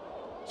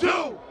hot. this. 1,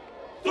 2,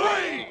 3.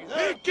 There He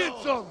it gets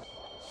goes. some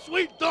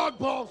sweet dog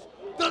balls.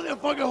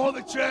 Doesn't fucking hold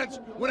a chance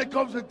when it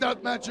comes to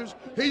death matches.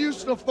 He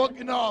used to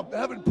fucking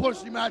having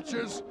pussy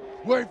matches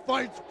where he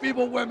fights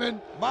feeble women,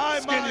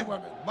 skinny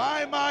women.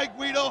 My,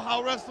 Guido,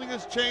 how wrestling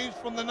has changed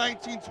from the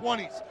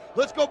 1920s.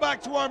 Let's go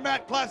back to our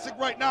mat classic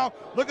right now.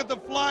 Look at the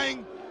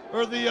flying,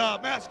 or the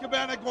Mask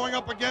Cabana going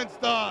up against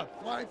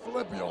Flying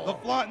Filippo.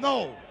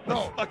 the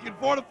fucking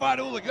fortified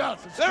hooligan.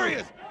 Yes, it's there true. he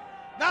is.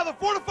 Now the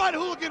fortified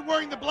hooligan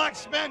wearing the black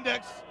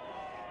spandex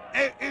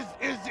is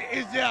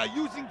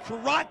using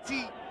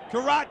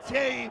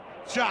karate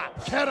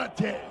chops.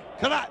 Karate.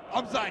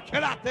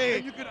 Karate.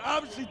 And you can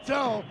obviously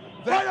tell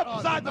that Right up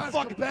beside the Mask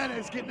fucking- Cabana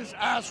is getting his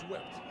ass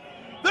whipped.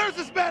 There's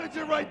his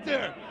manager right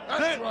there.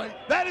 That's right.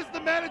 That is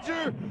the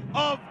manager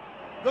of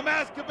the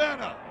Mask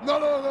Cabana.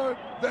 None other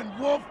than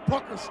Wolf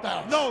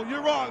Puckerstaff. No,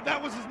 you're wrong.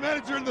 That was his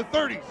manager in the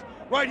 30s.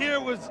 Right here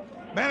was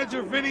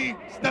manager Vinny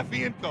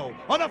Stefienko.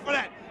 Enough of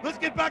that. Let's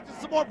get back to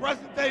some more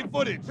present day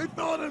footage. He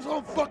fell on his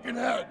own fucking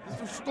head.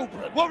 This is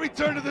stupid. We'll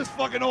return to this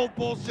fucking old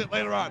bullshit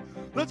later on.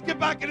 Let's get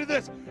back into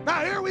this.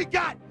 Now here we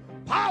got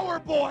Power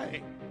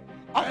Boy.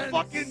 And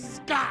Fucking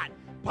Scott.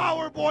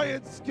 Power Boy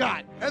and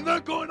Scott. And they're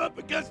going up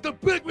against the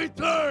big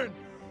return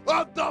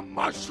of the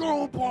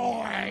Mushroom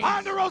Boys.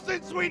 Ponderosa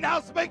and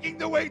Sweethouse making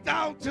their way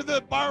down to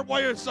the barbed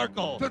wire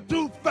circle. The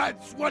two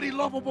fat, sweaty,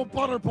 lovable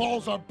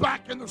butterballs are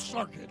back in the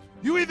circuit.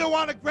 You either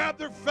want to grab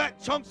their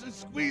fat chunks and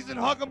squeeze and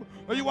hug them,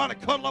 or you want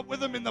to cuddle up with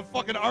them in the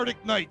fucking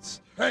Arctic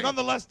nights. Hey.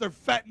 Nonetheless, they're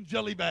fat and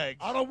jelly bags.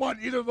 I don't want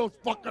either of those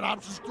fucking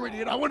options,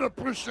 3D, and I wouldn't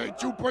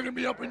appreciate you bringing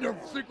me up in your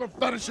secret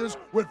fetishes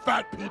with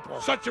fat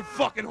people. Shut your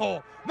fucking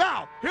hole.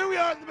 Now, here we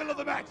are in the middle of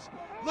the match.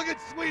 Look at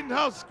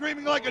Sweetenhouse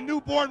screaming like a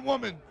newborn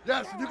woman.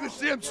 Yes, and you can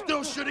see him still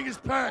shitting his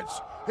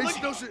pants. He's Look-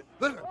 still shit.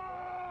 Listen.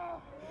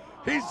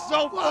 He's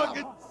so What a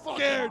fucking fucking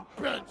scared.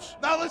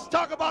 bitch. Now let's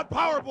talk about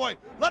Power Boy.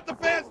 Let the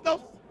fans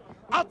know.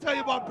 I'll tell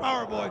you about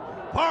Power Boy.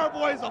 Power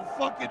Boy is a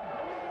fucking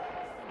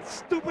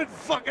stupid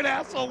fucking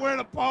asshole wearing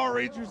a Power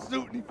Ranger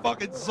suit, and he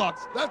fucking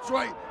sucks. That's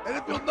right. And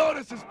if you'll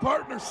notice, his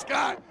partner,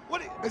 Scott,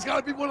 What? has got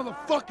to be one of the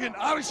fucking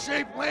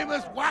out-of-shape,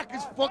 lamest,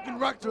 wackest fucking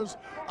wrectors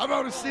I've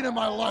ever seen in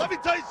my life. Let me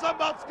tell you something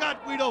about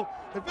Scott Guido.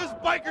 If his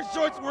biker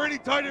shorts were any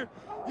tighter,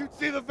 you'd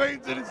see the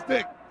veins in his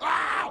dick.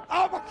 Ow!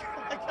 Oh my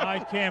God! I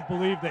can't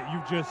believe that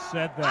you just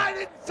said that. I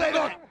didn't say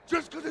Look, that.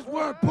 just because he's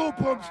wearing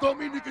pom-poms don't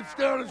mean you can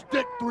stare at his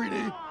dick,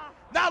 3D.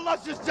 Now,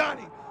 Luscious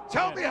Johnny,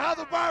 tell me how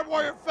the barbed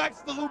wire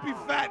affects the loopy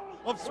fat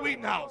of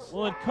Sweetenhouse.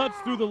 Well, it cuts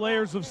through the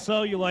layers of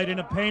cellulite in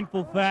a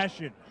painful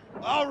fashion.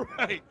 All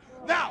right.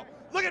 Now,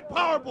 look at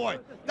Power Boy.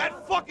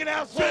 That fucking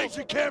asshole. Change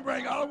your camera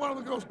angle. I don't want to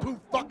look at those two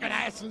fucking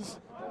asses.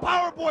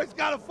 Power Boy's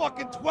got a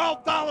fucking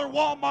 $12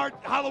 Walmart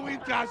Halloween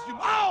costume.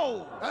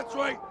 Oh! That's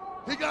right.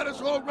 He got his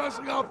whole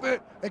wrestling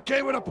outfit. It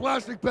came in a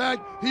plastic bag.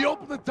 He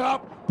opened the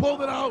top,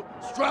 pulled it out,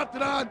 strapped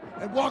it on,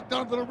 and walked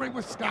down to the ring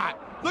with Scott.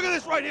 Look at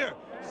this right here.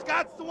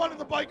 Scott's the one in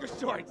the biker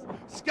shorts.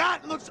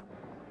 Scott looks,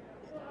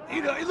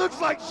 he looks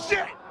like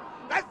shit.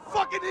 That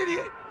fucking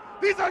idiot.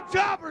 These are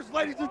jobbers,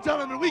 ladies and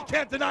gentlemen. We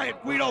can't deny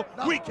it, Guido.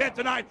 No. We can't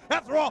deny it.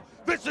 After all,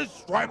 this is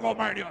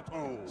StrangleMania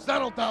 2.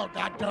 Settle down,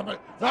 goddammit.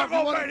 Now, if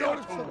you want to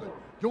notice something,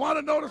 you want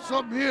to notice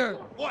something here.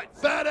 What?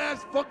 Fat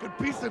ass fucking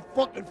piece of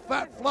fucking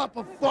fat flop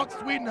of fuck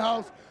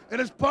Sweetenhouse and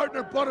his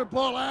partner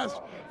butterball ass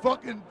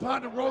fucking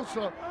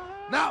Ponderosa.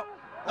 Now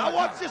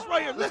Watch this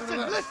right here. Listen to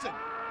Listen, this. listen.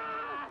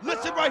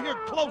 Listen right here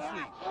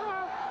closely.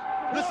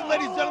 Listen,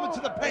 ladies and gentlemen, to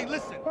the pain.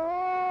 Listen.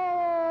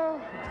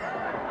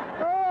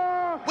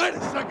 Wait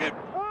a second.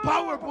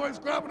 Power Boy's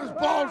grabbing his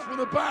balls from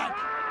the back.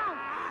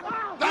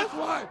 That's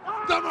why.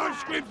 Dumber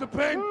screams of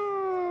pain.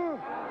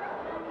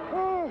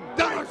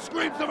 Dumber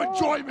screams of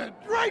enjoyment.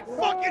 Great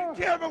fucking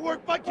camera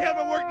work by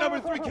camera work number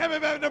 3.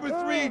 Cameraman number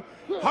 3,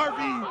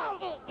 Harvey.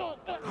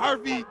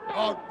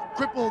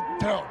 Crippled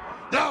tail.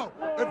 Now,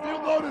 if you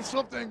notice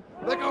something,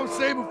 like I was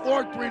saying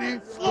before,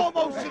 3D. Slow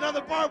motion on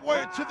the barbed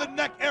wire to the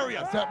neck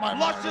area. Is that my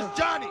Luscious monitor?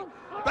 Johnny,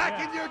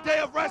 back in your day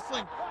of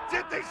wrestling,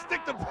 did they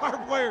stick the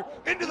barbed wire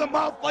into the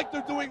mouth like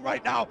they're doing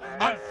right now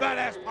on fat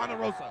ass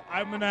Ponderosa?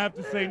 I'm going to have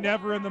to say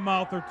never in the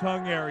mouth or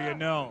tongue area,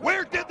 no.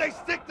 Where did they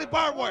stick the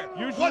barbed wire?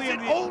 Usually was in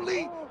it the-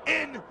 only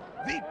in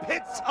the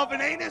pits of an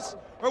anus,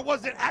 or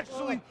was it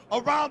actually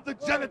around the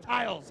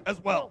genitals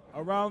as well?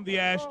 Around the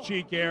ass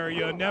cheek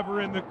area,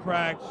 never in the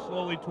cracks,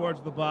 slowly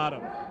towards the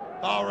bottom.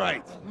 All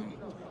right.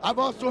 I've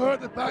also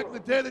heard that back in the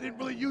day they didn't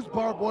really use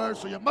barbed wire,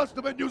 so you must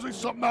have been using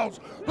something else.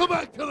 Go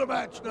back to the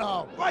match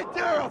now. Right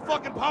there, a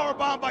fucking power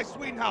bomb by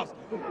Sweetenhouse.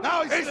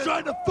 Now He's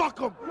trying to fuck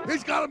him.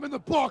 He's got him in the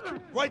book.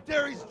 right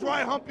there, he's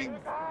dry humping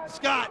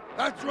Scott.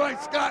 That's right.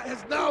 Scott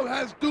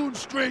has dune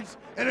streaks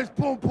and his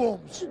pom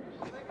poms.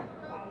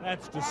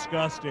 That's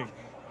disgusting.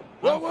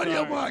 Well, what do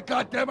you want,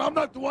 goddamn? I'm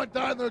not the one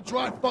dying there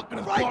trying fucking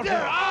his Right barbed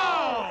there.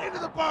 wire. Oh, into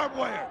the barbed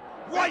wire.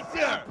 Right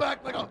there.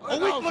 Back like a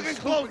weak-looking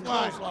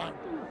clothesline.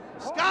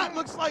 Scott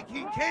looks like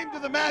he came to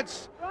the match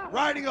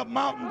riding a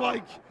mountain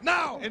bike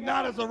Now, and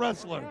not as a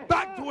wrestler.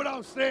 back to what I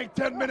was saying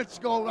 10 minutes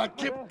ago. I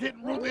kept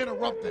getting rudely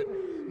interrupted.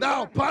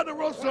 Now,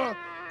 Ponderosa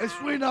and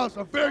Sweethouse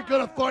are very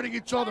good at fighting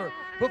each other.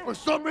 But for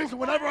some reason,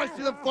 whenever I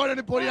see them fight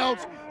anybody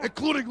else,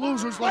 including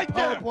losers like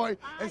Powerboy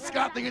and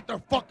Scott, they get their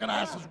fucking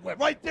asses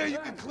whipped. Right there, you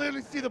can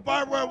clearly see the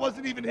barbed wire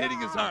wasn't even hitting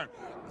his arm.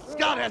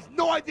 Scott has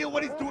no idea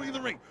what he's doing in the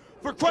ring.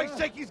 For Christ's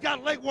sake, he's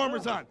got leg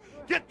warmers on.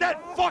 Get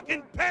that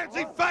fucking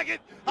pansy faggot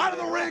out of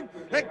the ring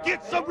and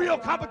get some real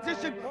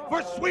competition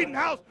for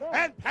Swedenhouse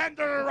and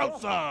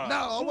Ponderosa.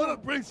 Now, I want to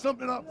bring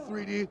something up,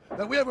 3D,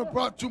 that we haven't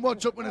brought too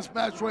much up in this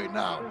match right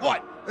now.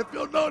 What? If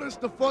you'll notice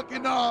the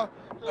fucking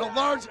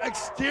large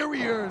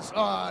exteriors,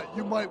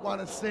 you might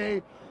want to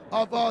say,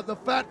 of the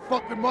fat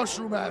fucking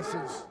mushroom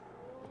asses.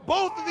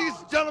 Both of these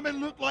gentlemen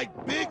look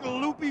like big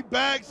loopy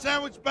bags,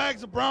 sandwich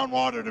bags of brown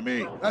water to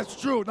me. That's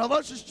true. Now,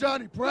 Luscious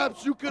Johnny,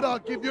 perhaps you could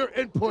give your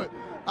input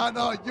on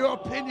your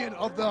opinion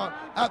of the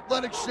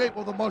athletic shape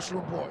of the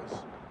Mushroom Boys.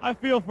 I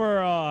feel for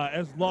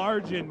as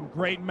large and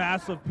great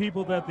massive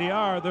people that they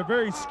are, they're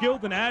very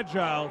skilled and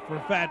agile for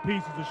fat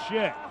pieces of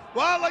shit.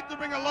 Well, I'd like to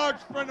bring a large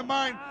friend of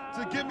mine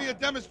to give me a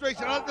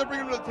demonstration. I'd like to bring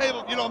him to the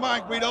table, if you don't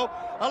mind, Guido.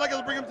 I'd like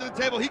to bring him to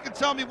the table. He can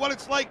tell me what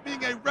it's like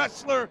being a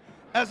wrestler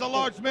as a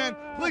large man.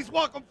 Please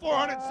welcome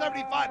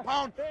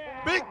 475-pound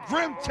Big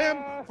Grim Tim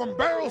from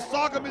Barrel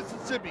Saga,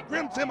 Mississippi.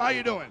 Grim Tim, how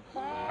you doing?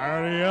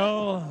 Howdy,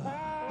 y'all.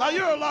 Now,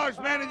 you're a large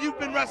man, and you've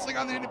been wrestling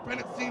on the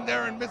independent scene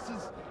there in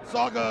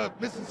Mississauga,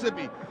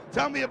 Mississippi.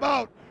 Tell me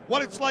about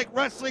what it's like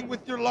wrestling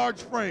with your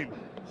large frame.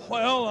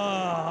 Well,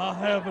 I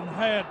haven't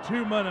had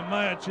too many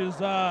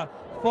matches. I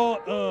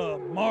fought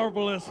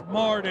Marvelous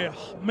Marty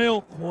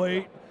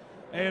Milkweed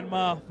in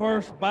my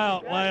first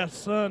bout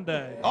last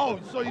Sunday. Oh,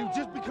 so you've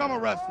just become a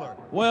wrestler.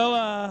 Well,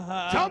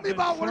 Tell I've me been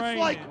about what it's training.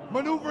 like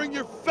maneuvering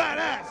your fat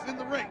ass in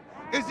the ring.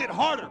 Is it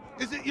harder?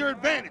 Is it your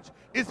advantage?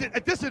 Is it a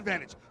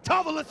disadvantage?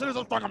 Tell the listeners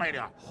of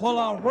StrangleMania. Well,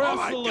 I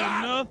wrestle in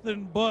God.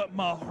 nothing but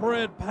my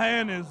red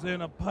panties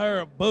and a pair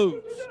of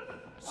boots.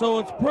 So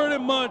it's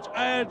pretty much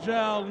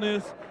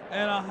agileness,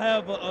 and I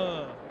have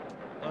a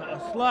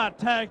slight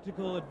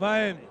tactical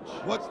advantage.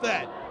 What's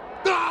that?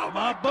 Oh,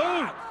 My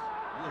boots.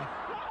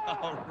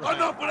 All right.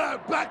 Enough of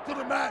that. Back to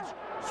the match.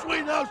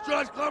 Sweethouse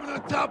tries climbing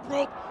to the top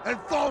rope and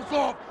falls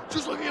off,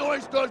 just like he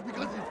always does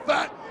because he's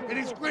fat and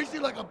he's greasy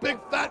like a big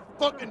fat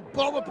fucking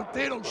ball of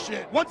potato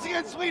shit. Once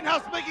again,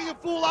 Swedenhouse making a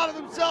fool out of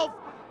himself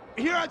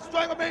here on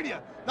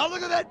StrangleMania. Now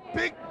look at that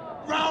big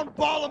round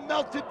ball of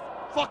melted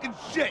fucking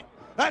shit.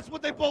 That's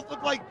what they both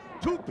look like.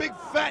 Two big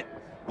fat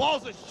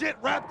balls of shit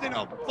wrapped in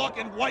a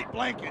fucking white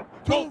blanket.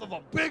 Both of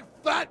them. Big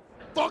fat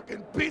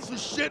fucking piece of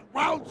shit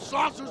round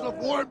saucers of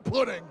warm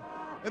pudding.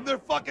 And they're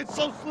fucking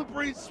so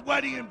slippery,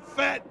 sweaty, and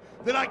fat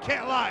that I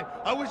can't lie.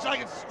 I wish I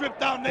could strip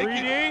down naked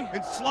 3D?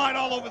 and slide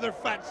all over their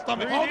fat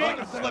stomach. 3D? Hold on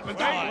a slip and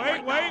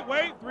slide.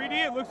 Wait.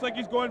 3D, it looks like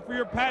he's going for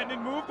your patented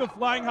move, the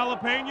flying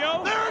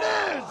jalapeno. There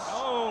it is!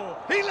 Oh,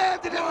 He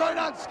landed it right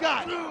on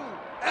Scott. 2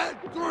 and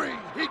 3.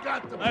 He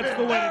got the that's pin.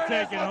 the way There to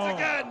it is take it once home.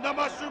 again. The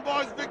Mushroom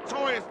Boys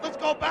victorious. Let's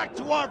go back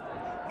to our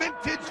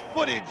vintage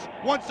footage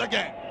once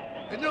again.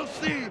 And you'll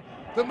see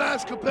the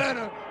masked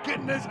cabana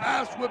getting his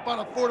ass whipped by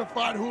the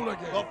fortified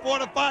hooligan. The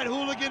fortified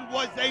hooligan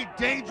was a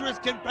dangerous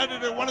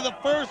competitor, one of the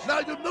first. Now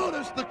you'll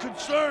notice the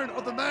concern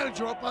of the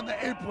manager up on the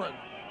apron.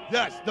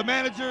 Yes, the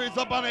manager is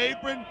up on the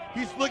apron.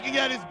 He's looking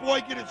at his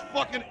boy get his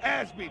fucking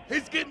ass beat.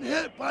 He's getting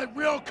hit by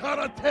real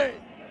karate.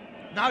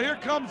 Now here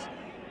comes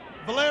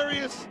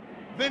Valerius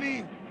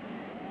Vinny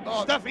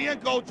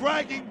Stefienko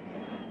dragging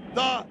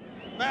the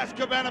masked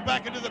cabana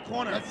back into the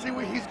corner. Let's see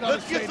what he's got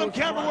Let's to say. get some to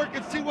his camera friend. work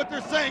and see what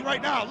they're saying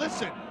right now.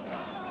 Listen.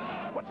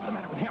 What's the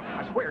matter with him?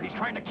 I swear he's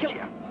trying to kill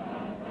you.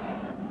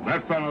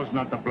 That fellow's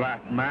not the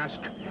Black Mask.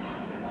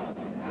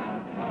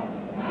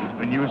 He's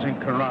been using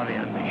karate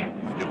on me,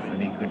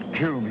 and he could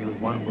kill me with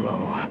one blow.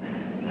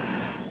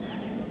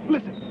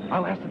 Listen,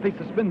 I'll ask that they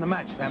suspend the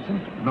match,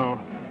 Samson. No,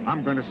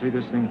 I'm going to see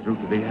this thing through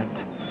to the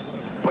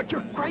end. But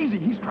you're crazy.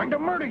 He's trying to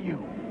murder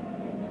you.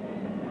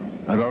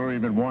 I've already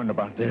been warned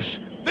about this.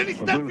 Vinny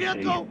But we'll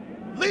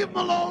Stefienko, leave him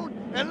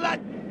alone and let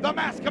the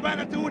masked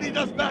cabana do what he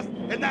does best,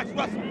 and that's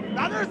wrestle.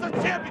 Now there's a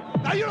champion.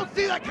 Now you don't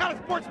see that kind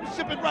of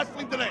sportsmanship in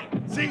wrestling today.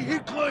 See, he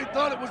clearly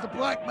thought it was the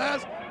Black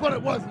Mask, but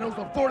it wasn't. It was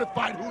the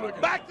fortified hooligan.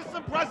 Back to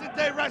some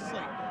present-day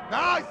wrestling.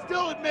 Now I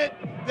still admit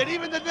that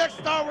even the next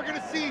star we're going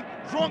to see,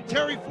 drunk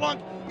Terry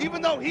Flunk,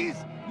 even though he's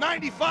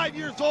 95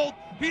 years old,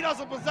 he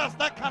doesn't possess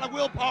that kind of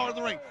willpower in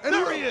the ring. And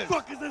There who he the is.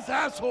 fuck is this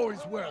asshole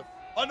he's with?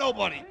 A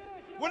nobody.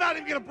 We're not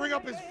even going to bring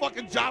up his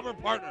fucking jobber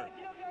partner.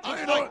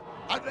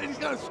 He's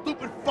got a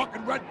stupid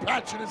fucking red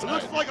patch in his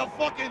Looks head. like a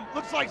fucking,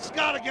 looks like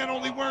Scott again,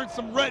 only wearing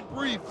some red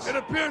briefs. It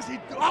appears he,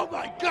 oh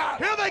my God.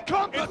 Here they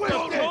come, It's Twisted.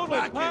 total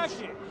package.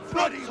 package.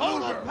 Freddie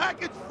Total Luger.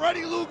 package,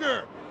 Freddie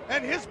Luger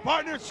and his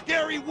partner,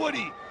 Scary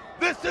Woody.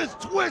 This is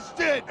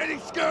Twisted. And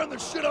he's scaring the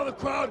shit out of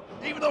the crowd,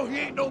 even though he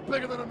ain't no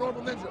bigger than a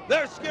normal ninja.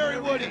 There's Scary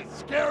Woody.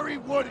 Scary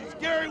Woody.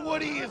 Scary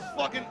Woody is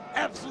fucking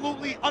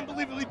absolutely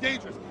unbelievably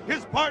dangerous.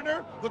 His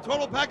partner, the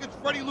Total Package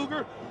Freddy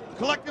Luger,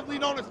 collectively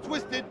known as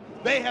Twisted,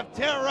 they have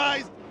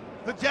terrorized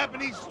the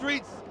Japanese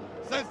streets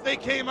since they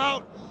came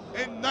out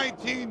in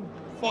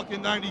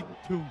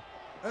 1992.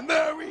 And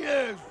there he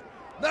is,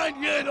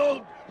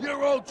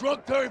 98-year-old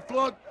drunk Terry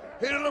Flunk,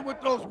 hitting him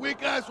with those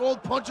weak-ass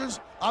old punches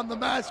on the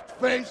masked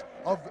face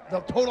of the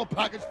Total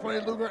Package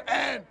Freddy Luger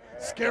and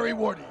Scary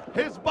Woody.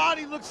 His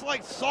body looks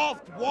like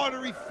soft,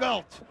 watery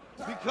felt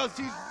because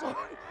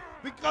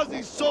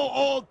he's so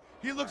old.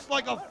 He looks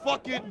like a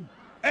fucking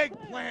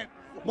eggplant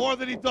more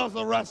than he does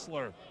a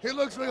wrestler. He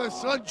looks like a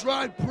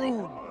sun-dried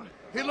prune.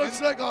 He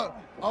looks like a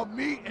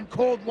meat in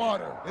cold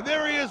water. And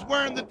there he is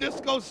wearing the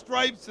disco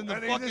stripes and the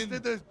And fucking... he just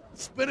did the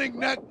spinning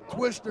neck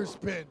twister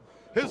spin.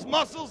 His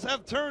muscles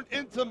have turned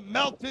into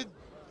melted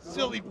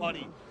silly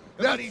putty.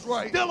 That's But he's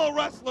right. still a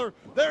wrestler.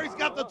 There he's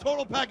got the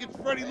Total Package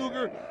Freddy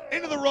Luger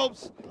into the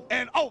ropes.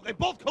 And, oh, they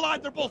both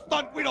collide. They're both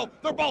stunned. Guido,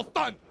 they're both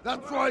stunned.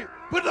 That's right.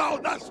 But no,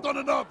 not stunned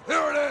enough.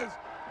 Here it is.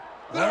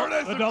 There it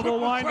is. The double triple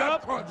wind crab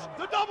up. crunch.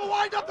 The double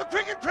wind up, the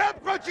cricket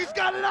crab crunch. He's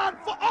got it on.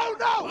 Oh,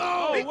 no.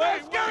 No, He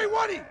wait, goes Scary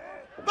Woody.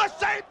 The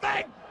same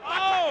thing.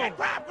 Oh. The cricket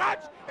crab crunch.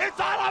 It's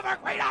all over,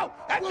 Guido.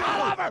 It's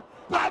all over.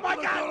 Back Oh, my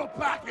to the God. Total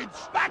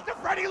Package. Back to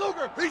Freddy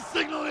Luger. He's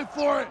signaling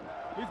for it.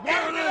 He's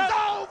There it winding is. it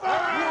up. over.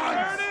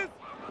 There it is.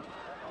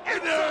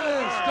 And there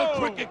it is. Oh. The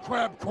cricket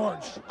crab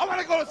crunch. I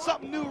want to go to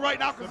something new right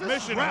now because this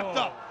is Submission wrapped hold.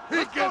 up.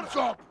 He gets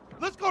up.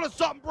 Let's go to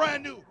something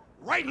brand new.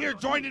 Right here,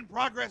 joined in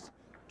progress.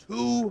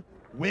 Two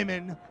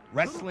women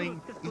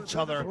wrestling each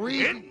other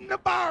Three. in the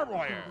barbed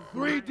wire.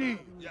 3D.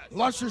 Yes.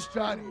 Luscious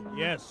Johnny.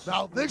 Yes.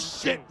 Now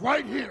this shit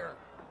right here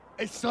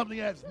is something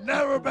that's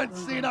never been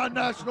seen on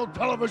national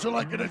television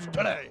like it is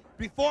today.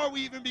 Before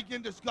we even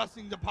begin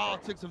discussing the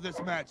politics of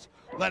this match,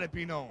 let it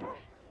be known.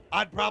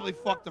 I'd probably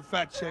fuck the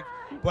fat chick,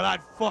 but I'd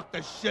fuck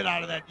the shit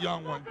out of that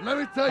young one. Let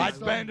me tell you I'd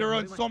something. bend her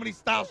in so many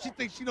styles. She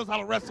thinks she knows how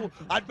to wrestle.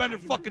 I'd bend her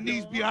fucking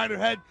knees behind her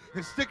head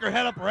and stick her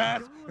head up her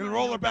ass and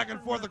roll her back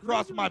and forth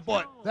across my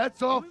butt.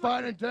 That's all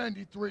fine and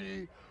dandy,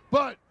 3D.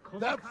 But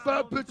that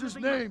fat bitch's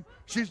name,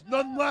 she's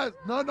none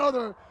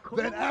other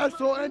than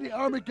Asshole Andy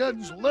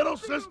Armageddon's little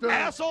sister.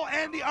 Asshole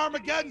Andy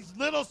Armageddon's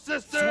little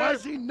sister.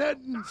 Sweaty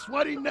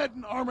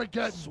Nedden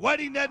Armageddon.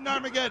 Sweaty Ned and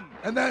Armageddon.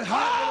 And then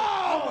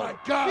oh my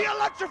God. The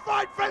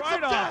electrified Prince Right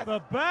of off Death.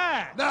 the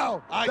bat.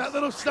 Now, I- that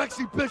little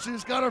sexy bitch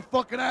has got her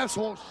fucking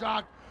asshole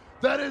shocked.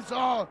 That is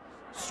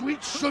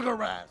Sweet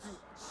Sugar Ass.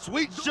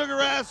 Sweet Sugar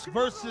Ass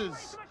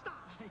versus...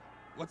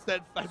 What's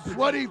that fat bitch?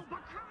 Sweaty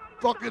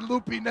fucking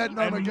loopy Ned and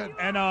Armageddon.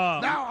 And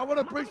Now, I want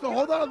to bring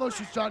hold on,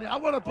 Lucious Johnny. I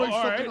want to bring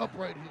all something right. up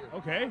right here.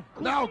 okay.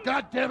 Now,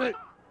 God damn it,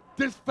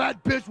 this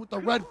fat bitch with the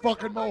red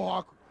fucking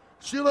mohawk,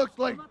 she looks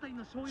like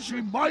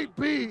she might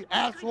be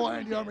Asshole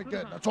Andy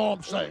Armageddon. That's all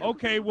I'm saying.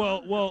 Okay,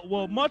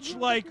 well, much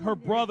like her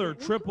brother,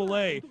 Triple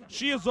A,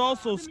 she is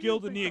also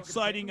skilled in the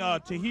exciting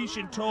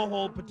Tahitian toe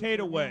hold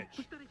potato wedge.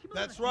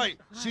 That's right.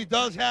 She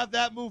does have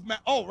that movement.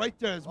 Oh, right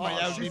there is my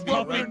she's LGB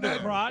rubbing right her there.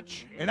 neck.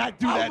 Crotch. And I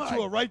do Oh that my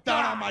to her right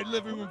down God. on my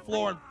living room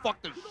floor and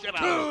fuck the shit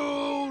out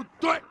of her. 2,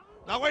 3.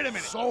 Now, wait a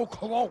minute. So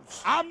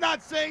close. I'm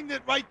not saying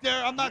that right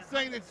there. I'm not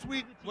saying that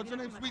Sweet, what's her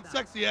name? Sweet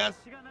Sexy Ass.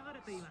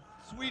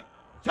 Sweet.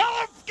 Tell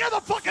her, give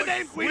the fucking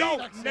name, Guido.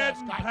 Sexy Ned ass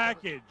and guy.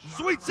 package.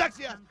 Sweet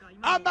Sexy Ass.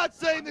 I'm not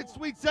saying that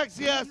Sweet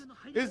Sexy Ass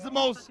is the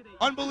most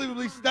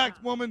unbelievably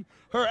stacked woman.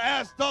 Her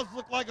ass does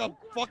look like a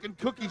fucking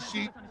cookie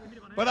sheet,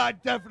 but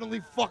I'd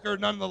definitely fuck her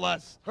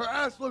nonetheless. Her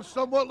ass looks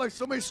somewhat like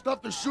somebody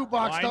stuffed a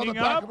shoebox down the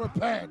Winding back up. of her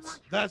pants.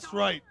 That's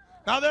right.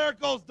 Now there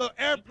goes the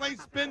airplane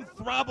spin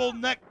throttle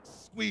neck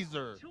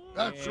squeezer.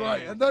 That's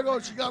right. And there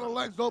goes, she got her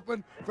legs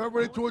open for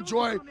everybody to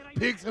enjoy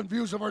peeks and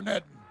views of her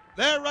Ned.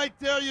 There, right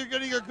there, you're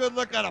getting a good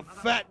look at a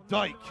fat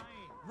dyke.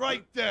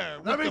 Right there,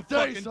 Let me with the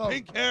tell you fucking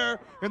something. pink hair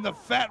and the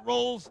fat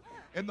rolls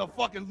and the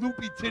fucking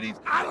loopy titties.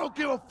 I don't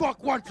give a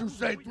fuck what you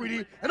say,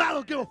 3D, and I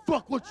don't give a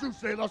fuck what you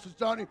say, Luscious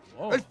Johnny.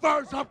 Oh. As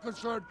far as I'm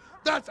concerned,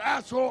 that's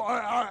Asshole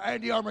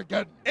Andy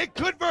Armageddon. It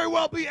could very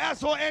well be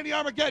asshole Andy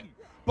Armageddon,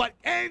 but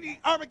Andy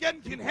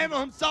Armageddon can handle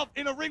himself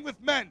in a ring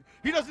with men.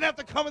 He doesn't have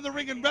to come in the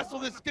ring and wrestle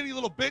this skinny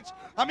little bitch.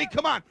 I mean,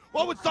 come on.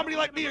 What would somebody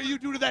like me or you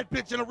do to that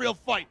bitch in a real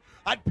fight?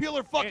 I'd peel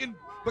her fucking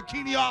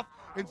bikini off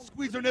and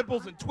squeeze her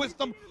nipples and twist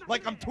them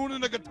like I'm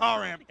tuning a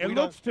guitar amp. It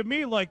Guido. looks to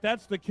me like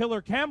that's the killer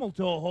camel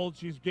toe hold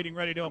she's getting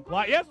ready to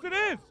apply. Yes, it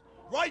is.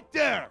 Right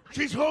there.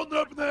 She's holding it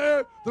up in the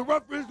air. The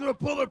referee's gonna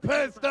pull her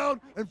pants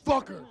down and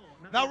fuck her.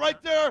 Now, right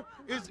there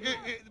is,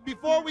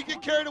 before we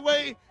get carried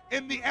away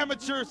in the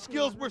amateur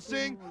skills we're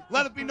seeing,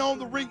 let it be known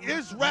the ring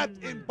is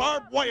wrapped in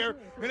barbed wire,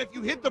 and if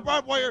you hit the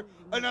barbed wire,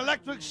 an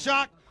electric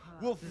shock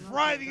will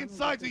fry the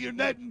insides of your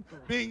Ned.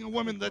 Being a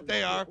woman that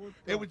they are,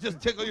 it would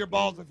just tickle your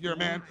balls if you're a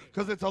man,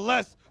 because it's a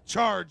less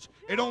charge.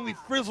 It only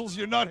frizzles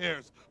your nut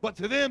hairs. But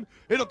to them,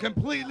 it'll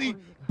completely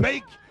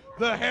bake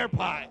the hair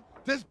pie.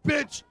 This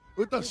bitch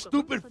with a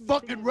stupid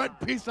fucking red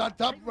piece on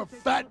top of a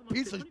fat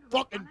piece of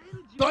fucking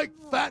dyke,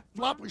 fat,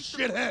 floppy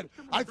shithead.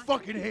 I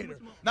fucking hate her.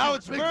 Now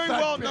it's Big very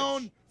fat well bitch.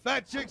 known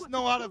fat chicks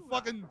know how to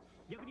fucking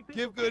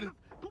give good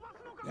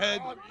head.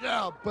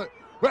 Yeah, but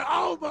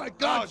oh my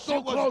God, Oh, so she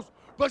was- close.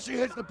 But she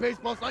hits the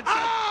baseball slide.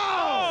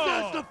 Oh!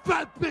 That's the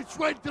fat bitch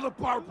right to the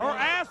bar. Her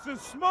ass is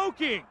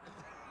smoking.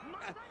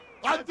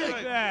 I That's think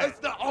right. that. it's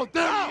the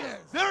there he is.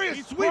 There he is,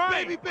 He's Sweet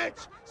crying. Baby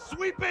Bitch.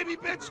 Sweet Baby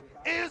Bitch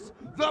is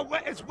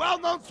it's well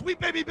known. Sweet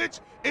Baby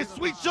Bitch is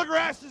Sweet Sugar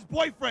Ash's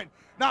boyfriend.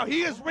 Now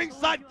he is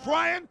ringside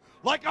crying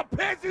like a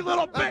pansy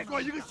little bitch. That's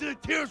right. You can see the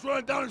tears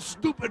running down his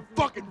stupid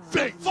fucking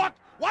face. Fuck!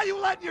 Why you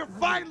letting your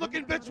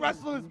fine-looking bitch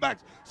wrestle in this match?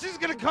 She's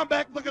gonna come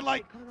back looking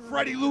like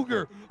Freddy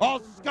Luger, all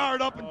scarred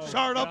up and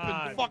charred up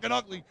God. and fucking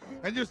ugly,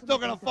 and you're still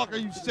gonna fuck her,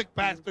 you sick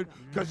bastard,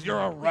 because you're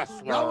a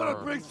wrestler. Now I want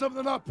to bring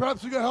something up.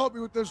 Perhaps you can help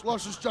me with this,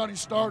 luscious Johnny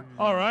Stark.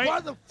 All right. Why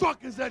the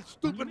fuck is that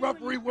stupid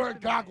referee wearing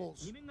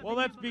goggles? Well,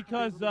 that's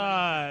because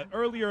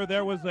earlier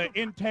there was an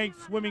in-tank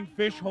swimming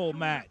fish hole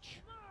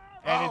match.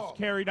 And Oh. it's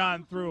carried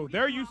on through.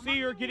 There you see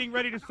her getting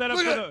ready to set up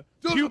Look for at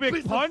the a pubic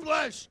piece punch. of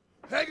flesh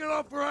hanging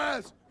off her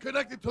ass,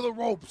 connected to the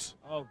ropes.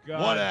 Oh,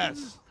 God. What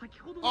ass?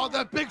 Oh,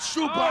 that big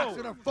shoebox Oh.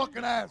 in her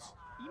fucking ass.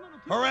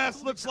 Her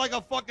ass looks like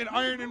a fucking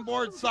ironing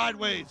board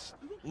sideways,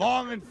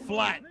 long and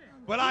flat.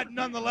 But I'd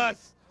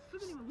nonetheless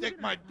stick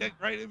my dick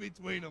right in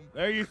between them.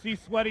 There you see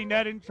Sweaty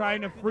Nettin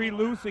trying to free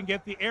loose and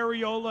get the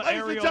areola.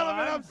 Ladies and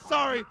gentlemen, on. I'm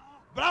sorry,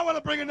 but I want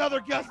to bring another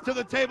guest to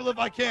the table if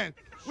I can.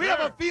 We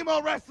have a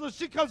female wrestler.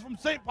 She comes from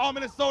St. Paul,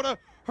 Minnesota.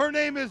 Her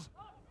name is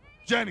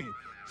Jenny.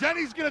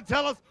 Jenny's going to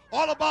tell us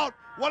all about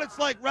what it's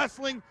like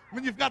wrestling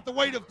when you've got the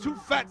weight of 2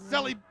 fat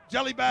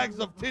jelly bags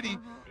of titty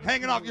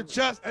hanging off your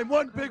chest. And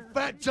one big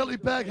fat jelly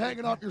bag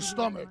hanging off your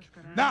stomach.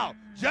 Now,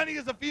 Jenny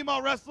is a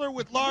female wrestler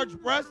with large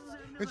breasts,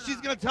 and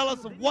she's going to tell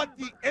us of what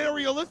the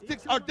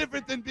areolistics are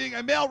different than being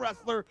a male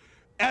wrestler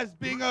as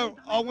being a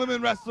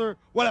women wrestler,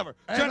 whatever.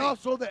 And Jenny,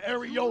 also the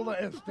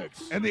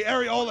areola-istics. and the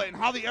areola and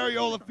how the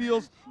areola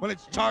feels when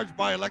it's charged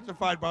by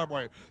electrified barbed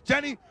wire.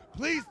 Jenny,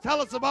 please tell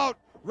us about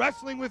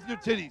wrestling with your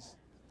titties.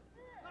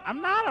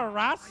 I'm not a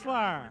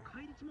wrestler.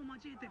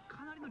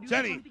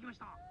 Jenny,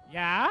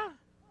 Yeah?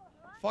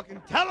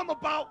 fucking tell them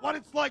about what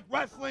it's like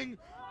wrestling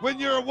when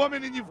you're a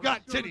woman and you've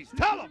got titties.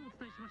 Tell them.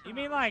 You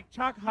mean like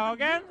Chuck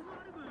Hogan?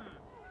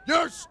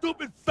 You're a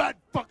stupid fat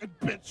fucking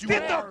bitch. You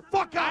Get are. the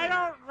fuck I out of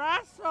here. don't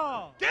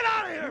wrestle. Get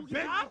out of here,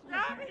 bitch. Stop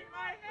grabbing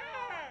my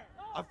hair.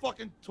 I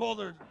fucking told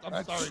her. I'm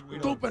That sorry,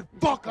 Guido. stupid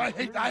fuck. I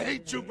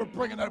hate you for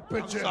bringing that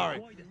bitch in. Sorry.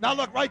 Now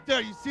look, right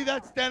there. You see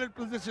that standard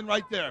position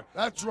right there?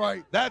 That's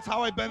right. That's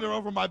how I bend her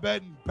over my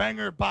bed and bang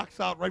her box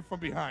out right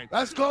from behind.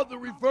 That's called the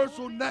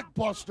reversal neck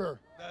buster.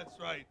 That's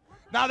right.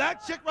 Now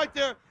that chick right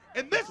there,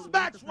 in this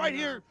match right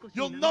here,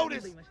 you'll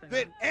notice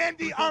that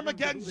Andy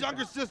Armageddon's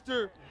younger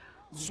sister,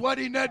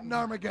 Sweaty Ned and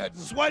Armageddon.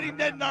 Sweaty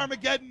Ned and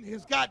Armageddon,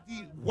 has got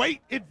the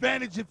weight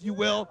advantage, if you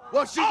will.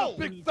 Well, she's Oh! a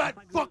big fat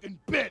fucking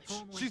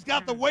bitch. She's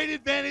got the weight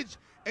advantage,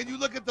 and you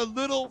look at the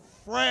little,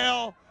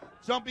 frail,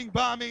 jumping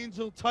bomb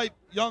angel type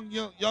young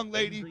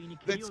lady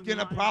that's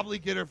gonna probably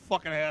get her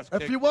fucking ass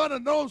kicked. If you want to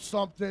know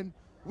something,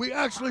 we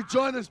actually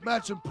joined this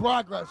match in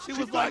progress. She She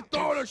was was like, like,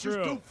 throwing her, it's she's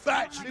true. too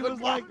fat. She She couldn't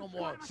was walk like, no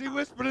more. she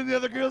whispered in the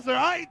other girls there,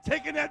 I ain't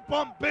taking that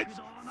bump, bitch.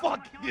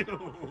 Fuck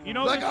you. You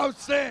know, Like this- I was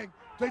saying,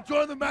 they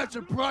joined the match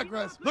in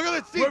progress. Look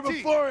at the Where CT.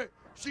 before it,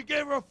 she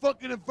gave her a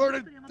fucking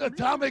inverted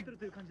atomic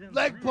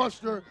leg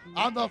buster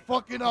on the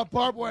fucking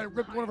barbed wire and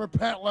ripped one of her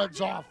pant legs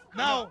off.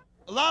 Now,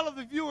 a lot of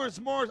the viewers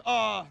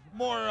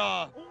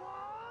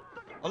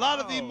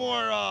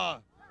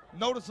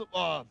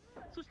noticeable.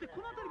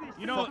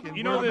 you know, fucking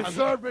you know word. this,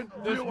 Observant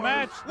this viewers.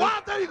 match.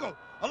 Wow, there you go.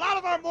 A lot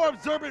of our more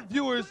observant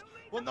viewers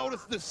will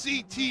notice the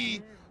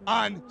CT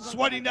on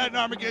Sweaty Ned and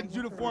Armageddon's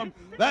uniform.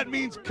 That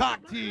means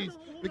cock tease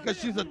because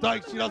she's a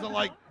dyke. She doesn't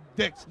like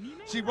dicks.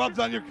 She rubs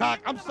on your cock.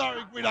 I'm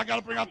sorry, Guido. I got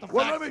to bring out the facts.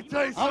 Well, let me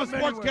tell you I'm a something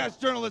sportscast anyway.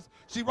 journalist.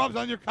 She rubs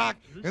on your cock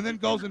and then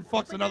goes and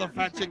fucks another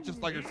fat chick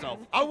just like herself.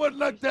 I wouldn't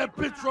let that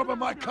bitch rub on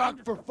my cock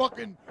for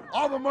fucking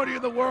all the money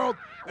in the world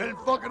and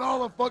fucking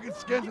all the fucking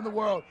skins in the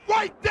world.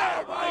 Right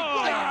there,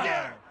 God.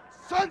 there.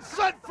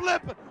 Sunset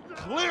flip,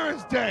 clear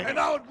as day. And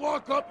I would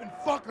walk up and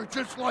fuck her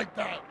just like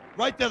that.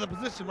 Right there, the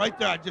position right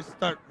there, I just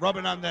start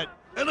rubbing on that.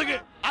 And look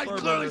at, I Fur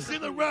clearly burner. see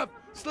the ref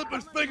slip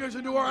his fingers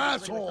into her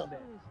asshole.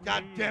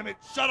 God damn it.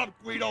 Shut up,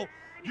 Guido.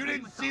 You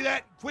didn't see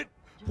that? Quit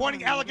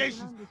pointing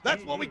allegations.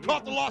 That's when we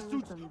caught the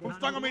lawsuits from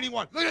StrangleMania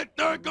 1. Look at,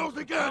 there it goes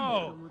again.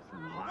 Oh,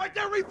 Right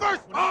there, reverse.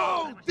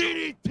 Oh,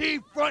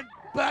 DDT front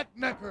back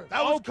necker.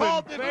 That was open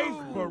called the face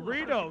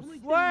burrito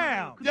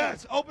slam.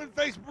 Yes, open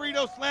face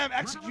burrito slam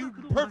executed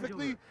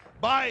perfectly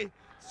by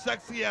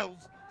sexy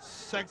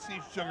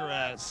sugar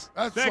ass.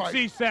 That's Sexy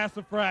right.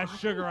 sassafras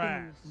sugar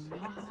ass.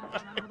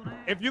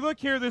 If you look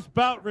here, this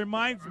bout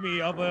reminds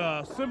me of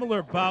a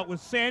similar bout with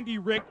Sandy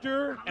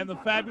Richter and the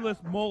Fabulous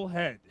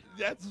Molehead.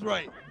 That's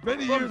right.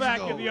 Many From years back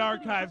ago. in the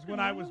archives when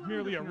I was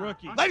merely a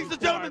rookie. Ladies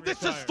and gentlemen,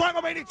 this is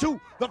StrangleMania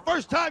 2, the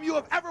first time you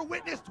have ever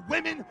witnessed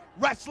women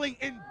wrestling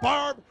in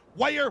barbed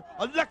wire,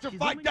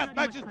 electrified death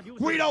matches.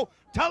 Guido,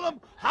 tell them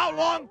how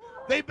long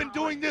they've been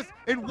doing this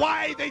and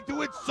why they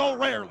do it so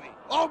rarely.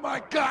 Oh my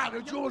God,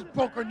 and you almost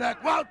broke her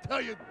neck. Well, I'll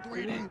tell you,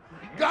 3D.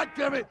 God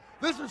damn it,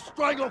 this is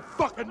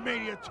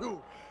StrangleMania 2.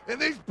 And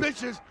these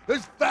bitches,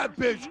 this fat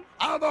bitch,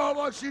 I don't know how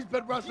long she's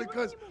been wrestling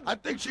because I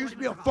think she used to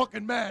be a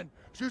fucking man.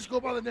 She used to go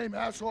by the name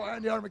Asshole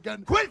Andy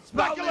Armageddon. Quit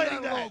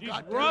speculating that. She's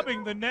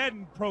rubbing the net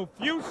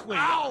profusely.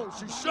 Ow,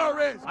 she sure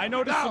is. I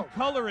noticed Now, some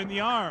color in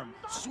the arm.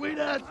 sweet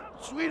ass,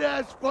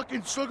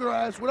 fucking sugar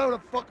ass, whatever the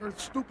fuck her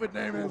stupid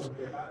name is.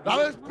 Now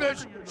this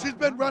bitch, she's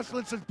been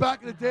wrestling since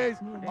back in the days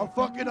of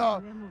fucking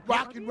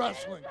rock and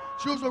wrestling.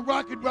 She was a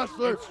rock and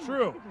wrestler. It's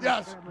true.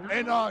 Yes,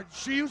 and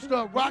she used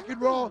to rock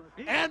and roll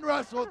and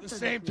wrestle at the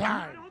same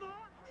time.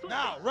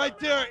 Now, right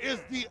there is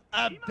the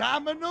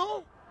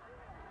abdominal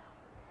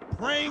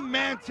praying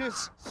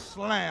mantis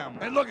slam.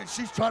 And look,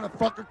 she's trying to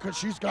fuck her because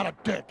she's got a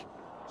dick.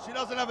 She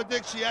doesn't have a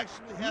dick. She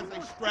actually has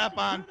a strap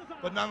on,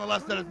 but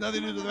nonetheless, that has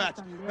nothing to do with the match.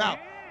 Now,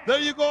 there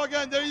you go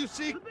again. There you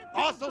see,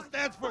 also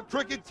stands for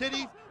cricket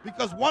titties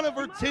because one of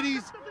her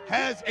titties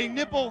has a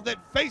nipple that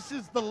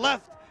faces the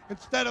left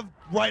instead of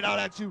right out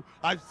at you.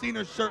 I've seen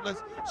her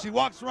shirtless. She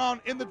walks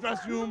around in the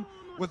dressing room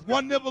with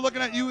one nipple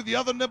looking at you, the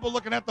other nipple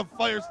looking at the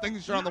fire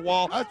extinguisher on the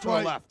wall. That's to right.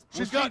 the left.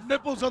 She's got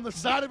nipples on the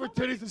side of her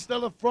titties instead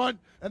of the front,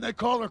 and they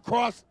call her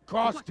cross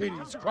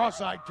titties,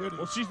 cross-eyed titties.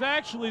 Well, she's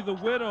actually the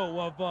widow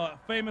of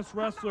famous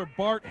wrestler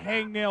Bart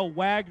Hangnail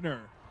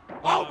Wagner.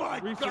 Oh my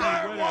recently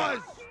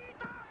God!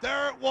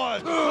 There it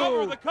was. There it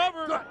was. The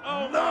cover.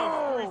 Oh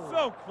No. He's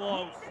so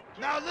close.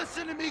 Now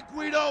listen to me,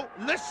 Guido.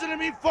 Listen to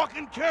me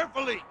fucking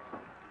carefully.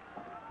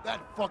 That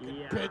fucking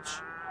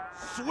bitch.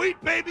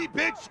 Sweet baby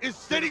bitch is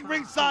sitting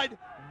ringside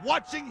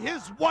watching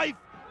his wife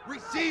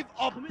receive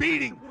a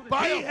beating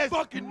By a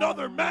fucking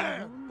another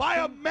man. by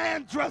a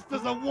man dressed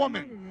as a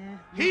woman.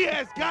 He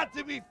has got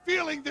to be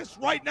feeling this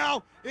right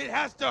now. It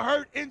has to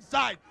hurt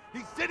inside.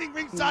 He's sitting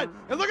ringside,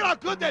 and look at how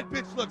good that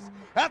bitch looks.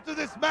 After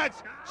this match,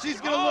 she's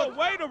gonna look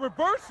Wait, a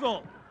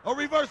reversal. a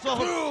reversal.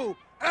 Two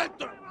and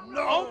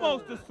no.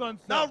 Almost a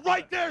sunset. Now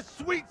right there,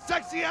 sweet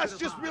sexy ass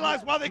just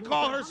realized why they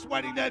call her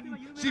Sweaty Ned, and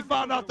she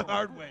found out the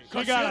hard way.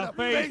 She got a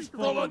face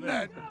full of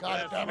Ned. it. God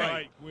That's damn it.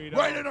 right, Guido.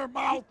 Right in her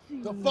mouth.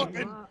 The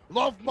fucking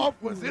love muff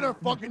was in her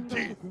fucking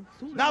teeth.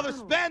 Now the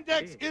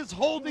spandex is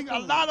holding a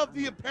lot of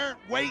the apparent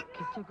weight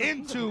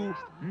into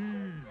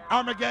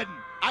Armageddon.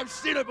 I've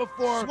seen it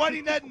before.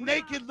 Sweaty Ned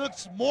naked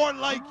looks more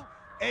like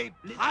a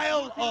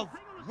pile of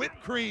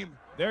whipped cream.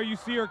 There you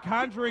see her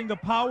conjuring the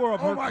power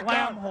of Oh her my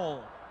clam God.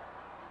 hole.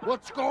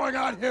 What's going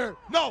on here?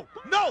 No,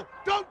 no,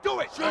 don't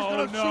do it. She's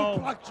gonna no.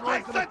 suplex you I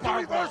into the sent a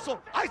barbell.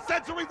 reversal. I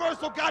sent a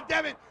reversal. God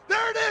damn it!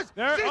 There it is.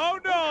 There. She's- Oh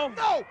no.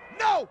 No,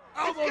 no.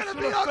 Elbows It's to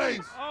gonna be the ugly.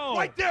 face. Oh.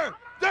 Right there.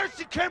 There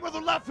she came with a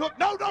left hook.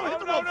 No, no, hit Oh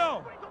the no ropes.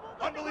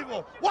 no.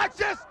 Unbelievable. Watch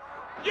this.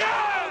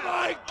 Oh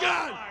my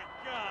God! Oh my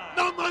God.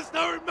 None must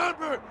not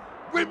remember.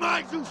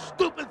 Reminds you,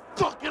 stupid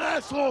fucking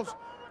assholes.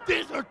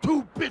 These are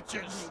two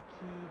bitches.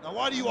 Now,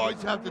 why do you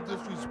always have to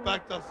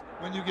disrespect us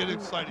when you get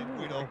excited,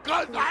 Guido?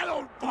 Cause I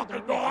don't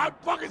fucking know. I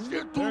fucking see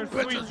two There's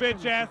sweet bitches.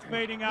 bitch ass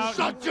fading out.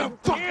 Shut your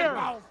fucking Here.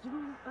 mouth.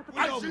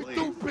 I Guido, see please.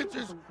 two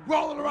bitches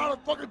rolling around a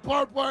fucking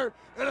barbed wire,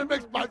 and it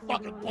makes my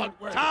fucking blood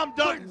red. Tom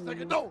Duck. Wait a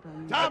second, no.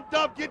 Tom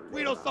Dub, get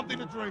Guido something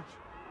to drink.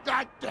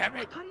 God damn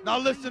it. Now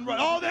listen, right?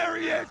 Oh, there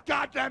he is.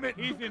 God damn it.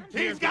 He's in He's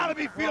tears. got to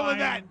be feeling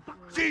that.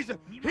 Jesus,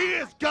 he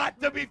has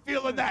got to be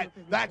feeling that.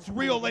 That's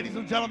real, ladies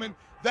and gentlemen.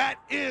 That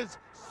is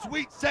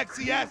sweet,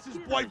 sexy ass's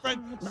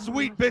boyfriend,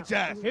 sweet bitch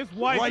ass. His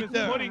wife right is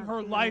there. putting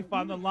her life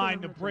on the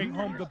line to bring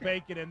home the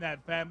bacon in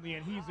that family,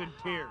 and he's in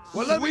tears.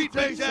 Well, let me Sweet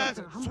tell you bitch ass,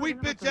 something.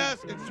 sweet bitch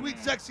ass, and sweet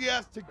sexy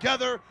ass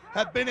together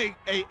have been a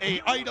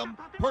item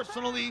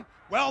personally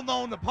well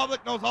known. The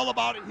public knows all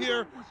about it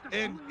here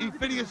in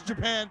Phineas,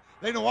 Japan.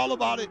 They know all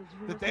about it,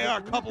 that they are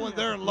a couple and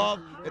they're in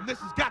love, and this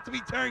has got to be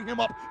tearing him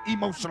up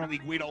emotionally,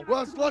 Guido. Well,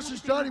 as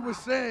Luscious Johnny was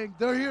saying,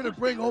 they're here to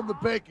bring home the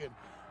bacon.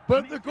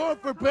 But if they're going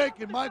for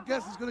bacon, my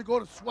guess is going to go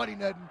to Sweaty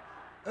Ned.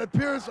 It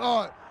appears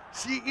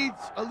she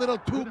eats a little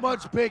too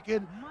much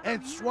bacon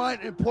and swine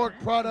and pork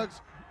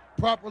products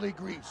properly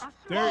greased.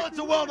 Well, it's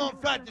a well-known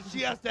fact that she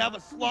has to have a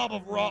slab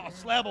of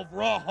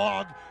raw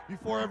hog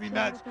before every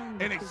match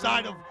and a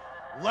side of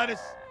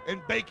lettuce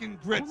and bacon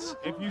grits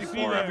If you see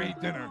before there, every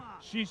dinner.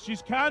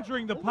 She's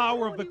conjuring the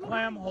power of the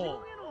clam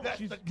hole. That's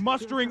She's the-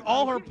 mustering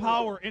all her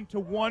power into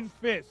one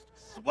fist.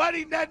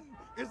 Sweaty Ned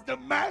is the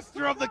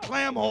master of the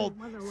clam hold,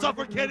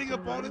 suffocating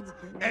opponents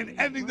and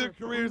ending their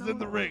careers in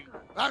the ring.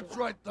 That's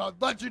right, the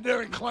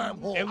legendary clam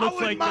hole. It I looks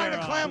wouldn't like mind a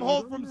they're, clam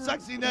hold from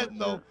Sexy Ned,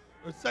 though.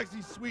 Or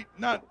Sexy Sweet,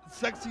 not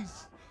Sexy,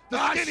 the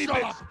Ah, skinny shut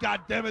bitch. up.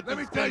 God damn it, Let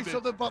the me tell you skinny bitch.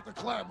 something about the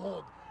clam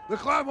hold. The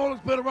clam hold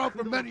has been around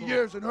for many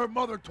years, and her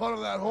mother taught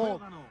her that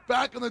hold.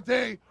 Back in the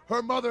day,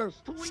 her mother,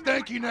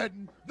 Stanky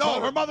Ned. No,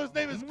 her mother's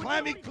name is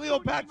Clammy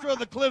Cleopatra,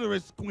 the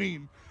Clitoris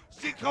Queen.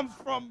 She comes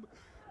from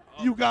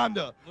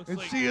Uganda, and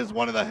she is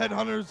one of the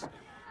headhunters.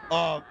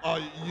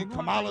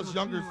 Kamala's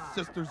younger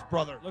sister's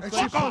brother. And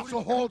she also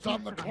holds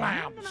on the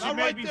clams. She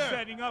may be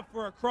setting up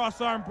for a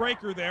cross-arm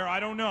breaker there. I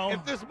don't know.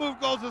 If this move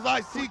goes as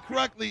I see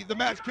correctly, the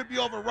match could be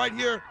over right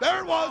here. There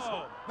it was.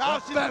 Oh. Now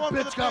that she's fat going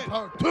for bitch the got pin.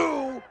 power.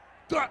 Two.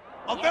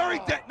 A very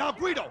now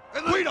Guido.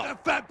 And look,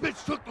 that fat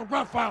bitch took the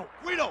ref out.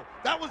 Guido,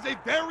 that was a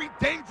very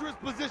dangerous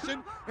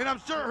position, and I'm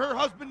sure her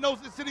husband knows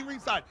it sitting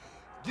ringside.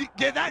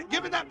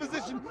 Given that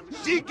position,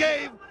 she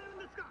gave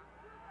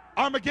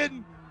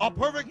Armageddon a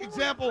perfect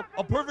example,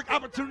 a perfect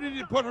opportunity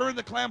to put her in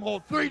the clam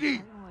hold.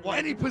 3D.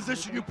 Any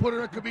position you put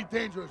her in could be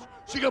dangerous.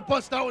 She could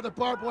bust out with a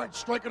barbed wire and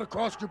strike it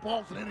across your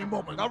balls at any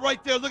moment. Now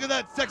right there, look at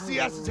that sexy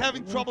ass is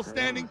having trouble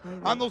standing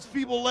on those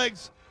feeble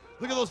legs.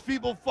 Look at those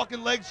feeble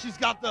fucking legs. She's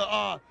got the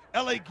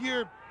LA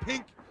Gear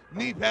pink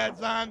knee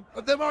pads on.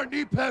 But them aren't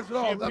knee pads at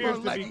all. She Them are appears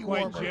to be leggy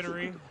quite warmers.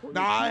 jittery.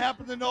 Now I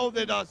happen to know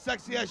that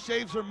sexy ass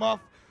shaves her muff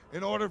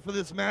in order for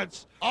this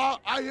match.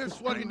 I hear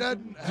Sweaty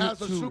Ned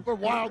has a super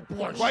wild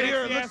bush. Right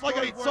here, it Sexy looks like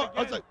ass going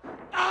for it again.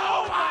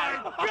 oh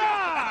my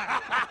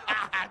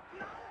God!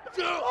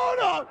 Dude, hold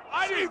on!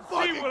 I didn't see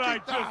fucking what I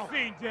kicked just out.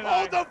 seen, did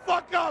Hold I? the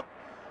fuck up!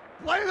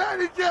 Play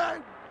that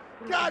again!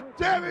 God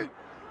damn it!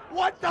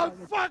 What the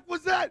fuck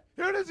was that?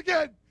 Here it is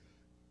again!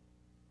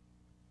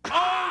 Oh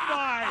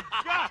my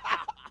God!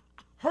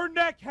 Her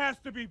neck has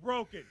to be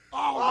broken.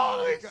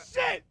 Holy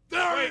shit!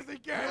 There it is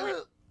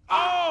again.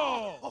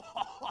 Oh!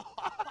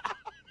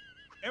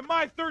 In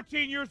my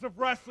 13 years of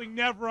wrestling,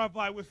 never have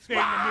I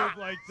withstanding a move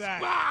like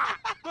that.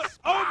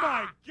 Oh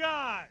my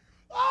God!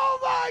 Oh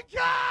my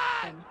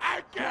God!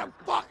 I can't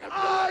fucking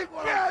I believe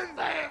what I'm can't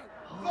saying.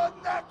 The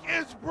neck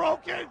is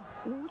broken!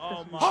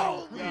 Oh my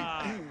Holy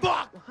God!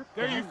 fuck!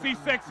 There you see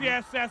sexy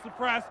ass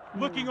Sassafras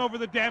looking over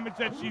the damage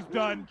that she's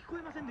done.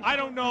 I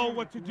don't know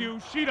what to do.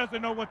 She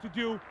doesn't know what to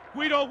do.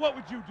 Guido, what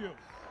would you do?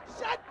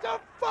 Shut the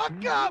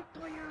fuck up!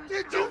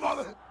 Did you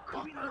mother?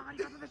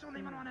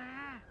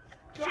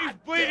 She's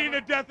bleeding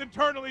to death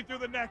internally through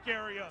the neck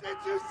area. Did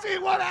you see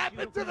what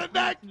happened to the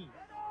neck?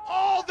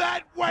 All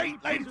that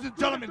weight, ladies and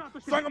gentlemen,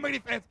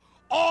 StrangleMania fans,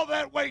 all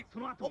that weight.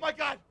 Oh my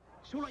God.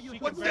 She can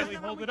What's barely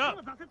this? hold it up.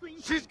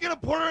 She's gonna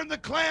put her in the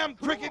clam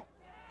cricket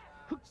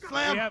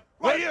slam Yep.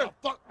 right here.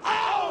 Fuck.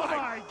 Oh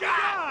my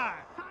God!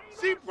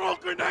 She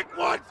broke her neck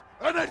once,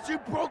 and then she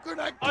broke her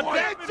neck A twice.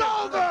 definite It's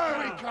over!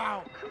 Holy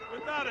cow.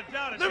 Without a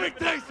doubt. Let me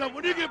tell you something.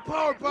 When you get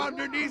power bombed,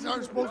 your knees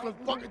aren't supposed to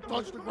fucking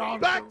touch the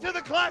ground. Back to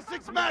the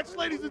classics match,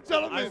 ladies and I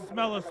gentlemen.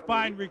 smell a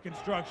spine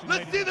reconstruction.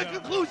 Let's ladies see and the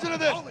gentlemen. conclusion of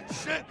this. Holy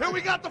shit. Here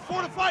we got the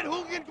fortified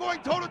hooligan going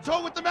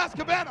toe-to-toe with the Masked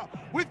Cabana.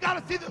 We've got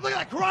to see that. Look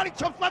at that karate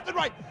chumps left and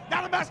right.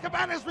 Now the Masked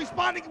Cabana is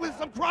responding with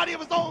some karate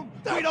of his own.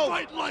 They're Guido.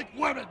 fighting like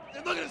women.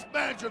 And look at his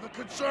manager, the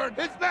concerned.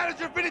 His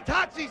manager,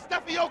 Vinitachi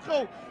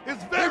Stefioko, is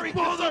very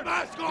Pull the concerned.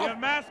 mask The off.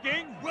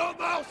 unmasking. We'll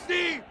now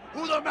see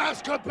who the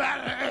Masked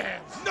Cabana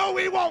is. No,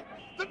 he won't.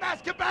 The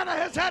Masked Cabana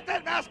has had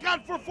that mask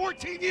on for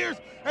 14 years,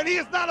 and he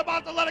is not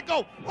about to let it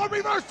go. A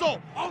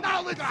reversal. Oh,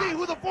 now let's God. see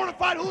who the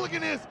fortified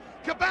hooligan is.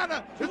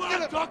 Cabana You is want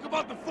going to talk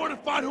about the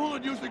fortified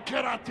hooligan using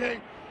karate?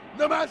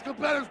 The Masked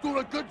Cabana's doing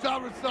a good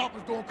job himself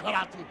as doing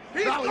karate.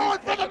 He's Now going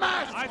for the taking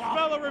mask. I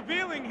smell a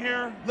revealing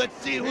here. Let's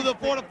see who the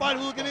fortified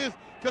hooligan is,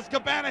 because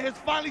Cabana has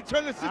finally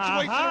turned the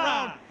situation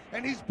around,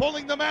 and he's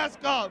pulling the mask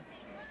off.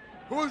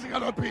 Who's it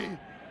gonna be?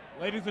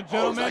 Ladies and Who's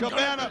gentlemen, it gonna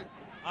Cabana. be?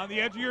 on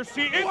the edge of your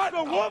seat, it's What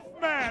the the-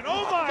 Wolfman.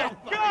 Oh my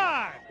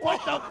God!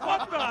 What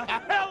the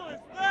hell is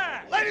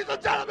that? Ladies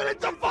and gentlemen,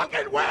 it's a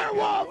fucking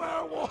werewolf.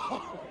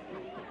 Werewolf.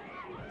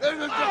 There's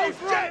a Oh,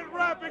 He's running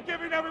rapid,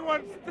 giving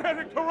everyone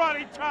standing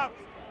karate chops.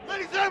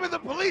 Ladies and gentlemen, the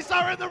police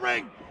are in the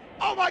ring.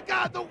 Oh my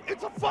God,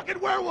 it's a fucking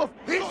werewolf.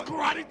 He's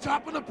karate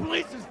chopping the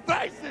police's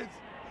faces.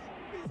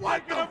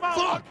 What Taking the him out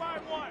fuck? one by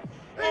one.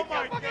 Oh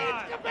my It's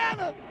God!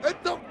 Cabana. It's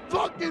the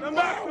fucking The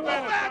Masked werewolf.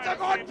 Cabana. Fans are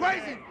going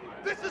crazy.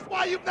 This is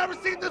why you've never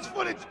seen this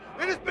footage.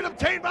 It has been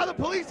obtained by the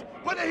police,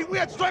 but we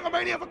at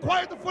StrangleMania have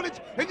acquired the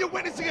footage, and you're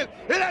witnessing it.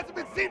 It hasn't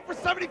been seen for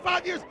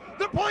 75 years.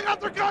 They're pulling out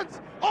their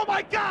guns. Oh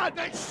my God,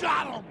 They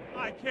shot him.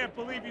 I can't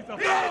believe he's a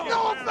He has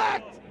no fucking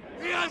effect.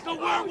 He has the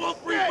werewolf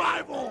shit.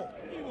 revival.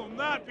 He will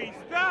not be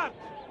stopped.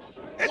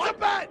 It's a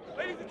bet.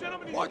 Ladies and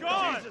gentlemen, he's What the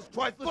gone. Jesus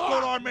Christ, let's go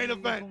to our main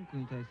event.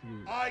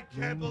 I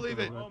can't believe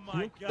it. Oh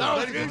my That God!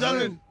 was Ladies and easily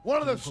gentlemen.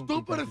 one of the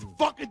stupidest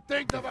fucking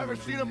things I've ever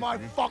seen in my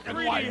fucking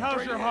 3D, life.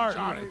 how's your heart?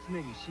 Johnny.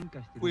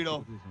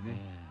 Guido,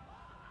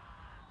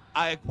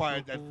 I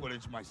acquired that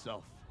footage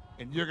myself,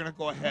 and you're gonna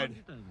go ahead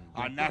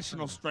on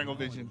National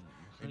Stranglevision,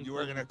 and you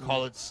are gonna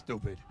call it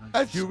stupid.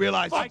 That's You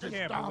realize I he just,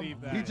 can't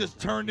believe that. he just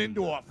turned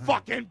into a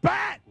fucking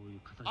bat?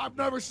 I've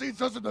never seen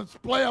such a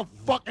display of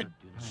fucking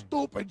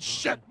stupid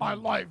shit in my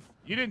life.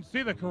 You didn't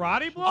see the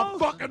karate A blows?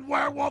 fucking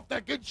werewolf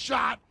that gets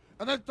shot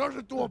and then turns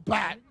into a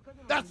bat.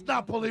 That's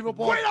not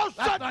believable. Guido,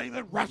 That's shut- not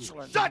even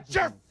wrestling. Shut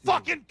your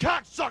fucking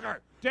cocksucker!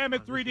 Damn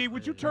it, 3D,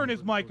 would you turn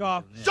his mic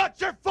off? Shut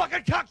your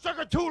fucking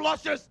cocksucker too,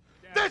 Luscious!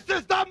 This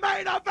is the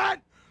main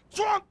event.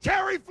 Drunk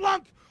Terry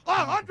Flunk,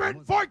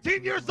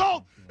 114 years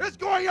old, is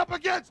going up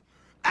against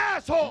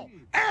asshole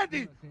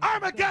Andy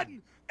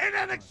Armageddon in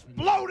an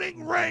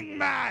exploding ring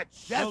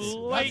match. The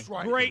late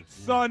great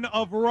son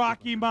of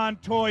Rocky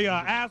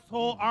Montoya,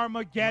 asshole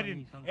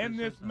Armageddon, in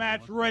this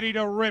match, ready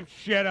to rip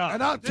shit up.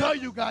 And I'll tell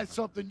you guys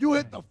something. You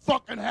hit the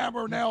fucking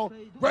hammer nail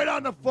right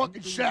on the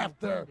fucking shaft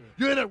there.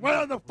 You hit it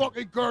right on the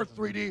fucking girth,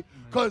 3D,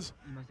 because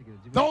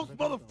those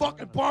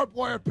motherfucking barbed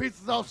wire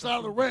pieces outside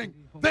of the ring,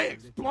 they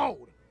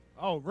explode.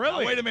 Oh,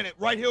 really? Now, wait a minute.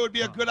 Right here would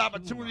be a good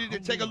opportunity to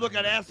take a look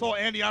at asshole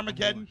Andy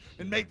Armageddon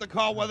and make the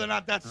call whether or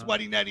not that's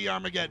sweating Eddie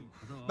Armageddon.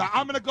 Now,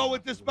 I'm going to go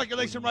with this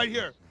speculation right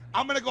here.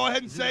 I'm going to go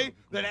ahead and say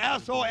that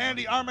asshole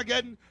Andy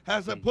Armageddon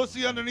has a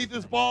pussy underneath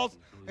his balls,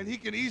 and he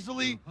can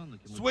easily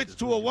switch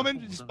to a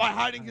woman just by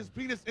hiding his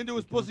penis into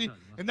his pussy.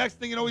 And next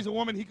thing you know, he's a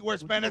woman. He can wear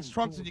spandex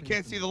trunks, and you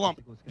can't see the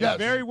lump. Yes. It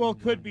very well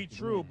could be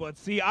true, but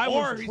see, I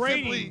was training. Or he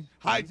simply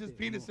hides his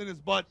penis in his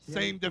butt.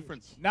 Same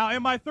difference. Now,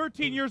 in my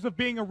 13 years of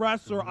being a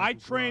wrestler, I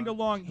trained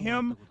along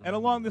him and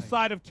along the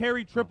side of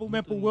Terry Triple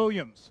Nipple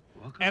Williams.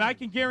 And I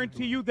can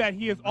guarantee you that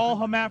he is all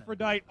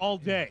hermaphrodite all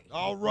day.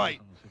 All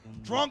right.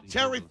 Drunk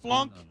Terry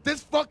Flunk.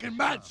 This fucking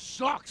match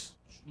sucks.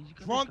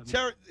 Drunk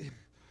Terry.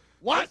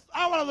 What?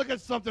 I want to look at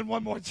something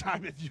one more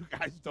time, if you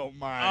guys don't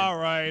mind. All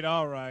right,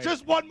 all right.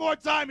 Just one more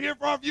time here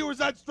for our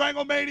viewers at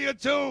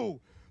StrangleMania 2.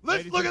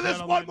 Let's look at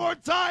this one more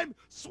time.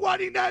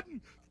 Sweaty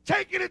Netton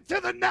taking it to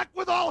the neck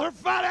with all her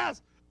fat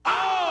ass.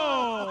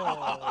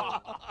 Oh!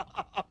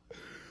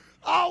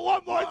 Oh,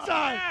 one more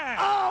time. Yeah.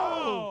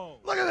 Oh!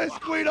 Look at this,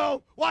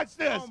 Guido. Watch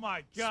this. Oh,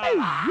 my God.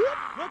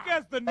 Look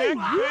as the neck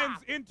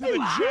bends into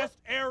the chest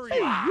area.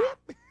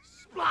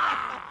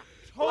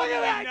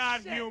 Totally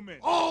not human.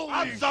 Holy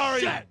I'm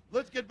sorry. shit.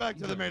 Let's get back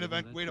to the main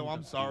event. Guido,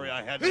 I'm sorry.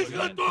 I had to. He's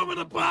going to throw him in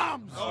the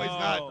bombs. No, he's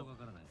not.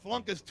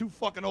 Flunk is too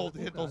fucking old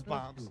to hit those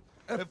bombs.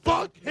 If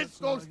Flunk hits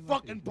those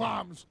fucking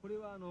bombs,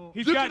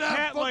 He's you got can have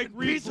cat-like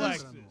fucking pieces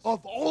reflexes.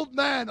 of old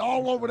man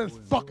all over this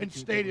fucking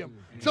stadium.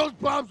 Those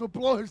bombs will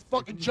blow his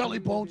fucking jelly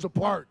bones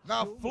apart.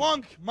 Now,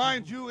 Flunk,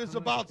 mind you, is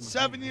about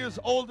 7 years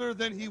older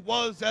than he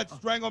was at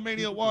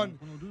StrangleMania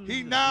 1.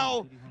 He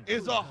now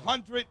is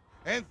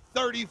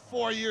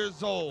 134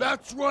 years old.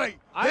 That's right.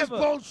 His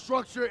bone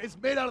structure is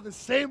made out of the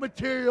same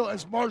material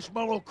as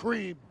marshmallow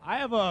cream. I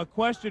have a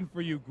question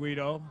for you,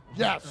 Guido.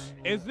 Yes.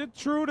 Is it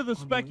true to the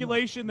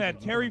speculation that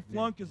Terry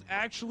Flunk is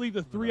actually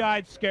the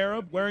three-eyed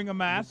scarab wearing a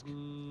mask?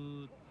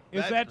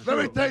 Is that true?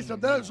 Let me tell you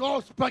something. That is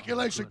all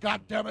speculation,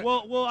 goddammit.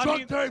 Well, I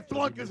mean, Terry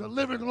Flunk is a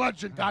living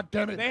legend,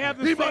 goddammit. They have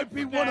the he same might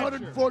be stature.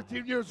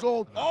 114 years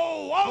old.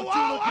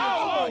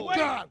 Oh, my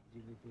God.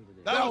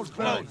 That was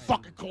very close.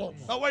 fucking close.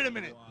 Now, wait a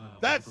minute.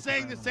 That's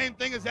saying the same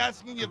thing as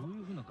asking if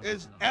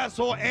is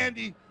asshole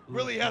Andy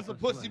really has a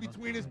pussy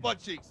between his butt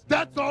cheeks.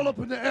 That's all up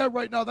in the air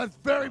right now. That's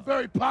very,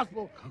 very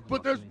possible.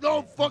 But there's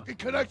no fucking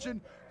connection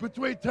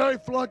between Terry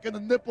Flunk and the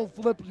nipple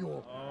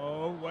flipule.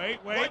 Oh, wait.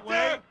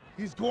 There.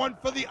 He's going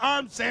for the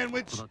arm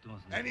sandwich,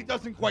 and he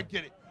doesn't quite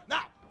get it.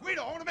 Now,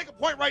 Guido, I want to make a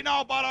point right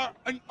now about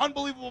our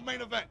unbelievable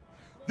main event.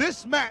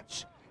 This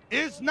match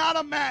is not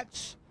a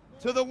match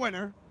to the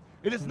winner.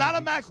 It is not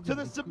a match to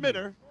the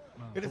submitter.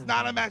 It is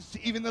not a match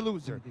to even the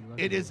loser.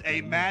 It is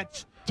a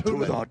match to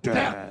the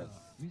death.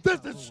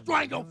 This is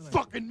Strangle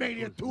fucking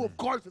Mania 2. Of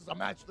course it's a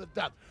match to the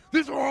death.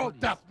 These are all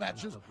death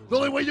matches. The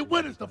only way you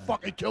win is to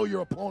fucking kill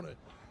your opponent.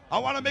 I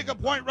want to make a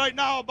point right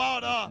now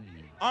about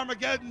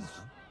Armageddon's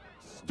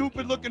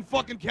stupid-looking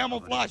fucking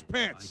camouflage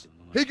pants.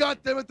 He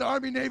got them at the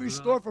Army-Navy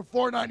store for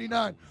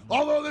 $4.99.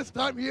 Although this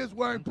time he is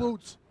wearing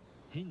boots.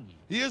 He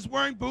is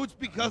wearing boots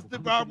because the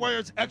barbed wire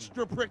is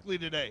extra prickly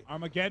today.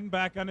 Armageddon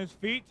back on his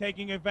feet,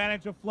 taking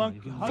advantage of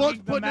Flunk hugging Flunk's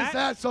the putting mat. his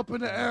ass up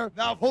in the air,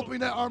 Now, hoping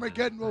that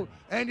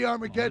Andy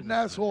Armageddon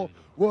asshole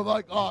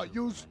will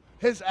use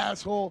his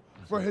asshole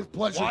for his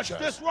pleasure Watch chest.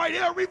 this right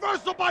here.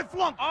 Reversal by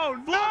Flunk.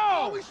 Oh, no.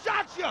 Oh, he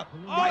shot you.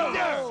 Right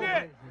there.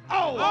 Shit.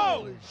 Oh,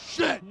 Holy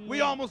shit.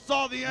 We almost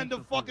saw the end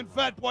of fucking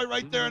Fat Boy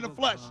right there in the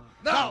flesh.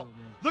 Now,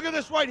 look at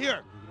this right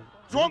here.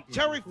 Drunk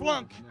Terry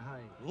Flunk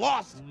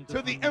lost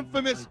to the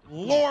infamous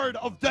Lord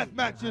of Death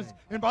Matches,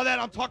 and by that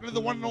I'm talking to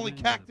the one and only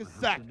Cactus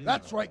Sack.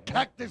 That's right,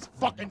 Cactus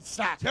fucking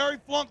Sack. Terry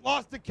Flunk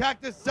lost to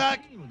Cactus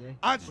Sack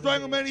on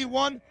StrangleMania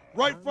 1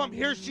 right from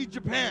Hiroshima,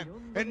 Japan,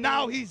 and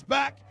now he's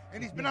back.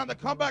 And he's been on the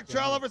comeback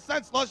trail ever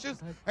since,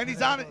 Luscious. And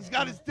he's on it. He's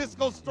got his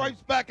disco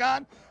stripes back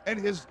on and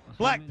his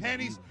black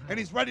panties, and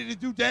he's ready to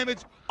do damage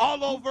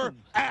all over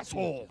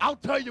asshole. I'll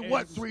tell you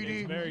what,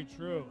 3D. It's very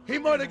true. He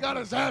might have got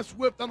his ass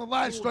whipped on the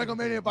last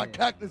StrangleMania by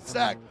Cactus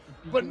Sack.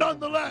 But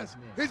nonetheless,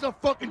 he's a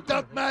fucking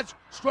deathmatch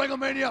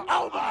StrangleMania.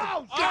 Oh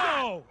my God!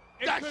 Oh,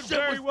 it that could shit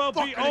very was well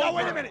be fucking over. Now,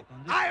 wait a minute.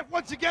 I have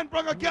once again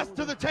brought a guest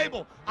to the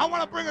table. I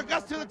want to bring a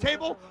guest to the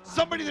table,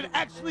 somebody that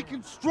actually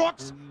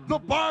constructs the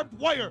barbed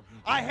wire.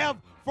 I have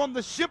from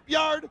the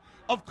shipyard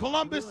of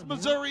Columbus,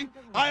 Missouri,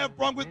 I have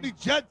brought with me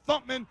Jed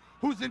Thumpman,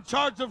 who's in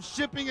charge of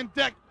shipping and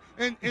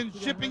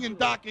shipping and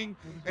docking,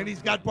 and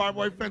he's got barbed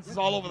wire fences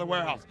all over the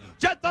warehouse.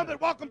 Jed Thumpman,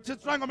 welcome to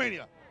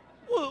StrangleMania.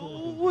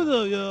 What's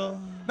up, y'all?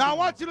 Now, I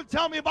want you to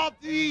tell me about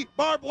the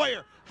barbed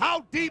wire.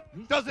 How deep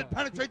does it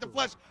penetrate the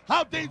flesh?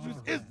 How dangerous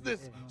is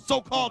this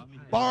so-called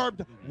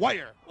barbed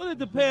wire? Well, it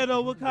depends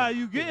on what kind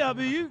you get. I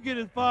mean, you can get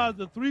as far as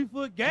a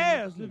 3-foot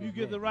gas if you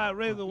get the right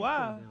razor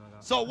wire.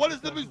 So what is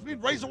the difference between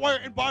razor wire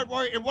and barbed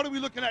wire, and what are we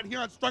looking at here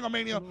on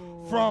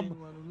StrangleMania from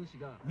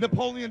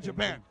Napoleon,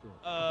 Japan?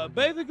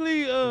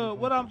 Basically,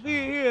 what I'm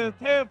seeing here is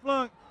Terry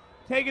Flunk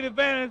taking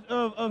advantage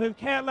of his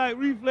cat-like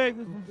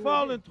reflexes from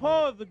falling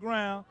towards the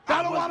ground.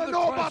 I don't want to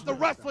know about the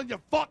wrestling,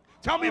 you fuck.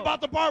 Tell me about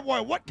the barbed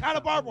wire. What kind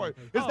of barbed wire?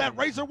 Is that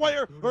razor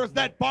wire or is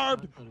that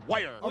barbed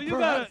wire? Well, you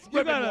got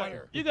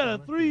a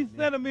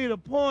 3-centimeter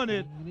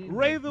pointed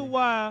razor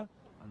wire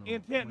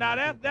intent.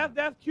 Now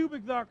that's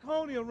cubic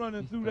zirconia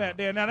running through that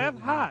there. Now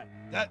that's hot.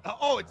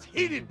 It's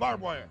heated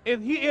barbed wire.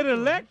 It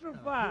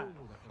electrified.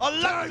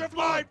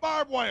 Electrified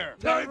barbed wire.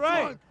 Terry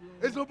right. Flunk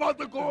is about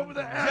to go over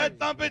the edge. Ted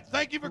Thumpet,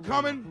 thank you for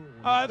coming.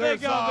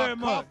 Thank y'all very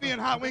much. Coffee and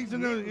hot wings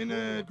in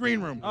the green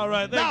room. All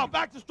right. Now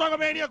back to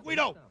StrangleMania,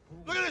 Guido.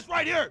 Look at this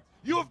right here.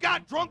 You have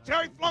got drunk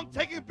Terry Flunk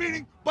taking a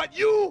beating, but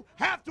you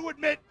have to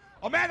admit,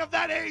 a man of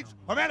that age,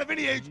 a man of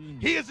any age,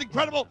 he is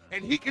incredible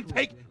and he can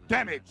take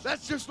damage.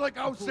 That's just like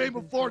I was saying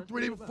before,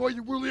 3D, before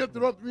you really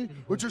interrupted me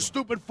with your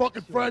stupid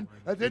fucking friend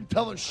that didn't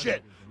tell us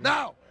shit.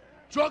 Now,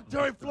 drunk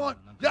Terry Flunk.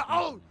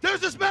 Yeah,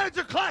 there's this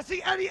manager,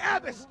 Classy Eddie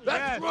Abbas.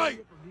 That's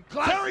right.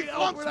 Terry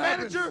Flunk's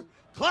manager,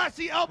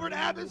 Classy Albert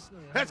Abbas,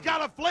 has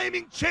got a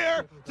flaming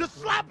chair to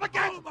slap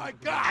against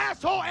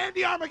asshole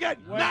Andy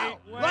Armageddon.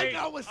 Like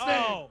I was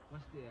saying.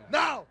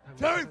 Now,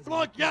 Terry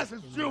Flunk, yes,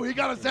 it's true. He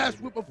got his ass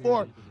whipped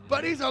before,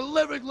 but he's a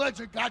living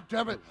legend,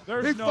 goddammit.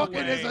 He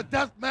fucking is a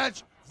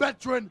deathmatch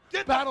veteran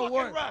battle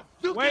warrior.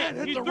 He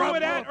threw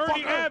it at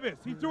Ernie Abbas.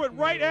 He threw it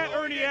right at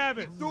Ernie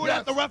Abbas. Threw it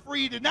at the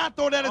referee. He did not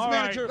throw it at his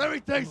manager. Let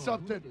me tell you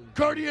something.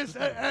 Courteous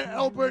and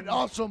Albert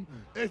Awesome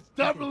is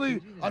definitely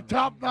a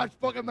top-notch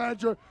fucking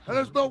manager, and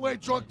there's no way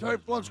drunk Terry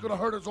Flunk's going to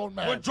hurt his own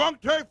man. When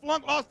drunk Terry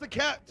Flunk lost to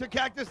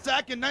Cactus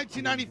Sack in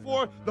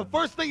 1994, the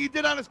first thing he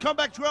did on his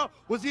comeback trail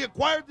was he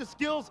acquired the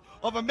skills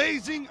of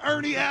amazing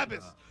Ernie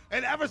Abbas.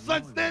 And ever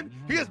since then,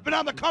 he has been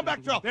on the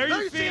comeback trail. There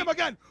you see him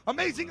again.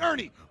 Amazing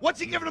Ernie. What's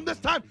he giving him this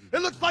time?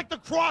 It looks like the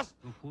Cross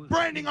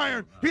branding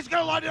iron. He's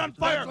going to light it on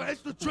fire.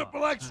 It's the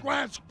Triple X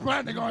Ranch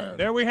branding iron.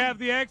 There we have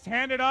the X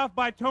handed off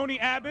by Tony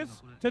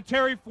Abbas to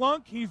Terry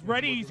Flunk. He's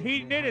ready. He's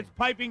heating it. It's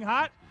piping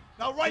hot.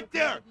 Now, right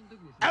there,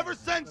 ever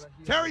since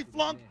Terry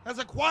Flunk has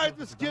acquired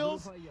the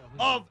skills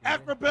of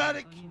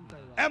acrobatic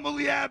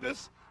Emily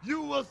Abbas,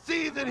 you will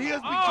see that he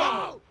has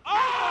become...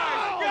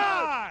 Oh my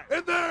God!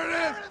 And there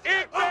it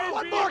is!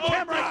 One more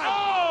camera!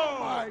 Oh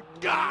my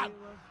God!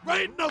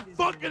 Right in the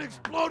fucking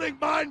exploding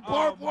mind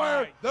barbed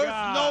wire! There's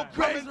no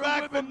coming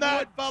back from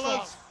that,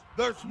 fellas!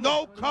 There's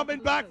no coming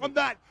back from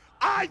that!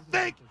 I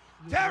think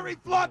Terry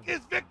Flunk is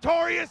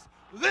victorious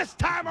this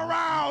time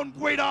around,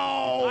 Guido!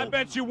 I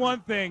bet you one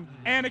thing,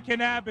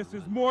 Anakin Abbas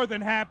is more than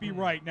happy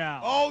right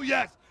now. Oh,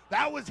 yes.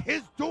 That was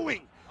his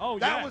doing. Oh,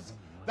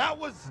 That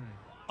was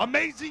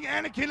amazing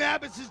Anakin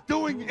Abbas is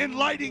doing in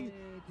lighting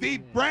the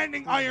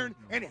branding iron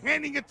and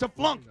handing it to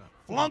Flunk.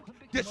 Flunk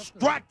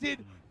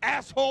distracted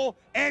asshole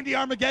Andy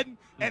Armageddon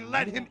and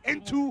led him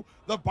into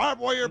the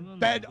barbed wire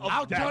bed of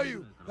I'll death. tell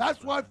you,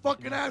 that's why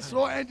fucking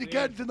asshole Andy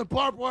Geddon's in the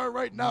barbed wire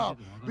right now.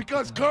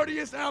 Because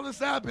courteous Alice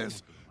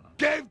Abbas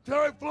gave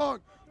Terry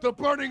Flunk the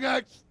burning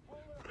axe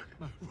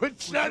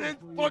with Shannon's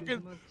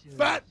fucking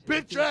fat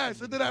bitch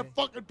ass into that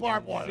fucking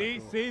barbed wire.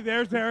 See,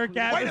 there's Eric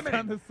Abbas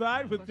on the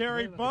side with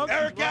Terry Flunk.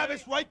 Eric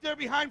Abbas right there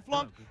behind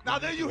Flunk. Now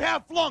there you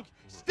have Flunk,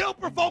 still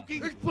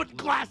provoking. He's putting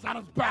glass on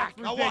his back.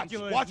 Now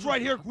watch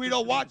right here, Guido,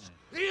 watch.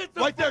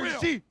 Right there,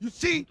 you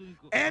see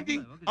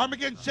Andy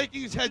Armageddon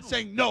shaking his head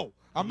saying, no,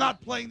 I'm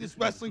not playing this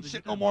wrestling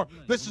shit no more.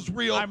 This is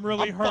real. I'm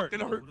really hurt.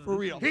 Fucking hurt for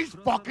real. He's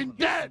fucking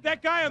dead.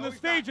 That guy on the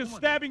stage is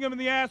stabbing him in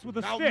the ass with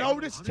a stick. Now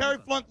notice Terry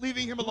Flunk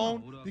leaving him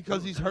alone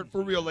because he's hurt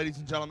for real, ladies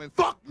and gentlemen.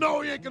 Fuck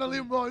no, he ain't gonna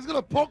leave him alone. He's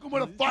gonna poke him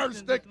with a fire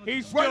stick.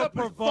 He's right still up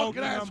his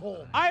provoking fucking him.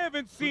 asshole. I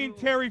haven't seen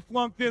Terry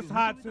Flunk this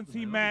hot since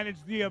he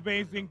managed the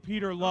amazing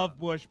Peter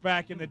Lovebush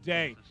back in the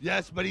day.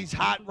 Yes, but he's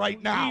hot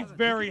right now. He's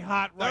very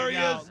hot right now. There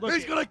he is. Look,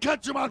 He's gonna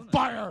catch him on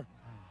fire.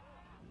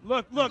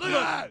 Look.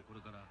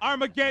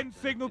 Armageddon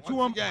signal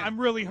to him. Again. I'm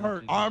really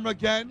hurt.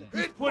 Armageddon.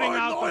 He's putting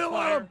out the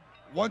fire.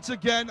 Once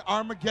again,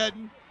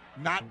 Armageddon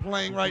not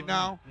playing right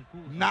now,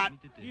 not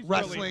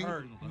wrestling,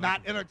 really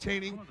not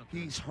entertaining.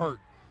 He's hurt.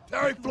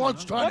 Terry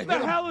Flunk's trying What to the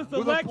hit him hell is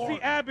with a Alexi fork.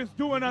 Abbas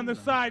doing on the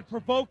side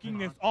provoking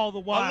this all the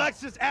while?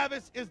 Alexis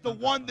Abbas is the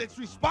one that's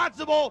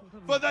responsible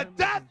for the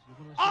death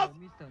of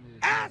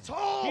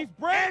asshole He's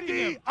branding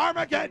Andy him.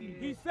 Armageddon.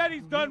 He said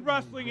he's done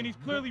wrestling and he's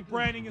clearly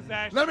branding his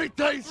ass. Let me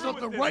tell you I'm through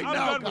something with this. right I'm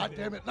now, done with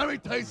goddammit. Let me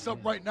tell you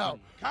something right now.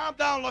 Calm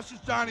down, Luscious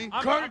Johnny.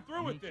 I'm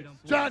through with this.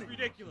 Johnny. It's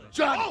ridiculous.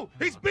 Johnny. Oh,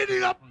 he's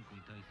beating up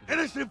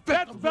Innocent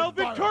That's victims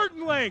Velvet on fire.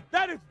 Curtain Leg.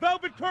 That is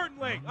Velvet Curtain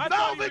Leg. I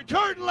thought you Velvet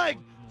Curtain Leg.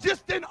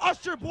 Just an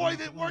usher boy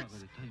that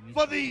works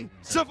for the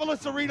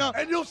syphilis arena.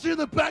 And you'll see in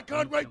the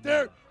background right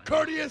there,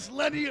 Courteous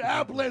Lenny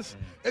Ablis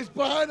is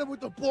behind him with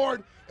the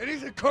board, and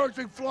he's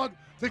encouraging Flunk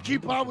to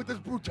keep on with this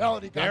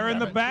brutality. There in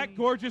the back,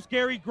 gorgeous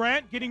Gary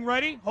Grant getting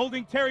ready,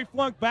 holding Terry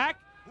Flunk back.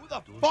 Who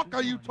the fuck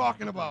are you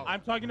talking about?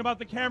 I'm talking about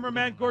the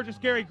cameraman, gorgeous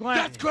Gary Grant.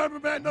 That's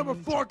cameraman number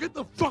 4. Get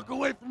the fuck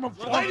away from him,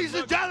 Flunk. Ladies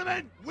and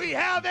gentlemen, we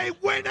have a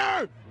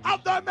winner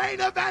of the main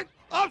event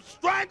of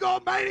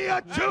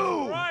StrangleMania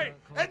 2. Right.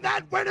 And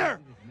that winner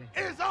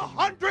is a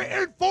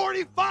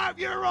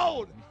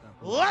 145-year-old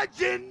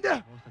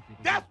legend,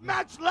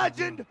 deathmatch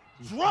legend,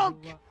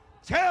 drunk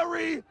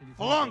Terry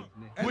Flunk.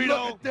 And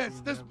look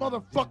at this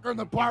motherfucker in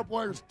the barbed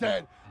wire's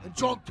dead. And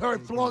drunk Terry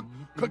Flunk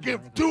could give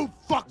 2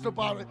 fucks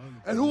about it.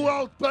 And who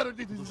else better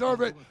to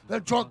deserve it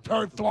than drunk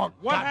Terry Flunk?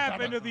 What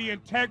happened to the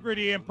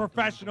integrity and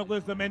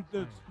professionalism in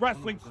the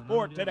wrestling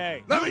sport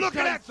today? Let me look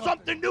at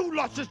something new,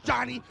 Luscious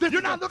Johnny.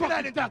 You're not looking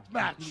at it. Death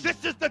match.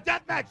 This is the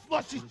death match,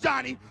 Luscious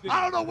Johnny.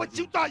 I don't know what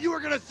you thought you were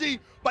going to see,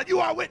 but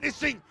you are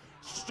witnessing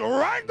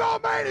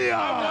StrangleMania.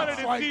 I wanted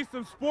to see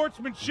some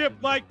sportsmanship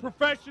like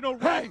professional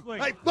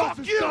wrestling. Hey, fuck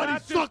you. Johnny,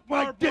 suck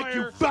my dick,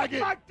 you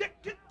faggot. My dick,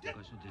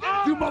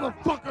 You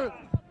motherfucker.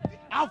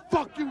 I'll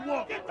fuck you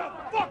up. Get the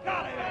fuck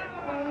out of here.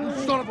 You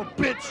son of a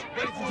bitch.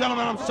 Ladies and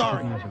gentlemen, I'm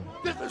sorry.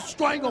 This is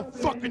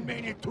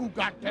Strangle-fucking-Mania 2,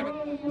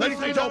 goddammit.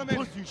 Ladies and gentlemen.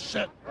 No pussy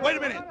shit. Wait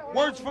a minute.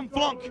 Words from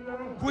Flunk.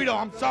 Guido,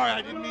 I'm sorry.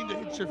 I didn't mean to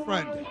hit your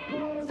friend.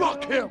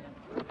 Fuck him.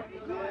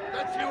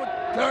 Let's hear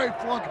what Terry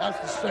Flunk has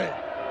to say.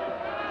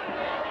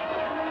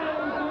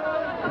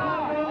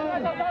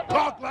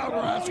 Talk louder,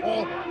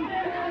 asshole.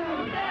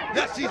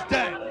 Yes, he's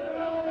dead.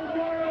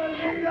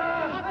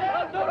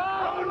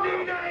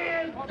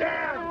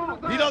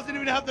 He doesn't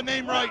even have the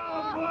name right.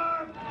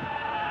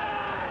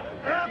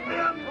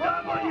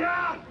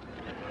 FMW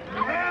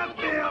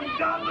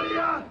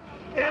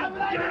is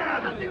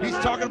dead. He's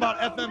talking about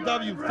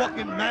FMW,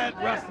 fucking mad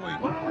wrestling.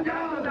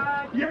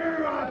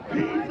 You're a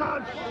piece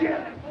of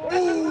shit.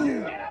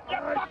 Ooh.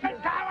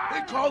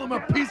 They call him a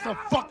piece of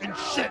fucking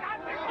shit.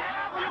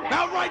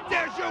 Now right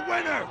there's your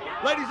winner,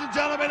 ladies and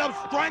gentlemen, of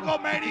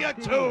StrangleMania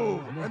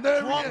 2. And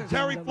there he Drunk is.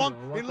 Terry Flunk,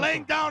 and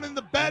laying down in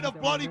the bed of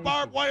bloody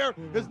barbed wire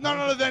is none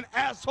other than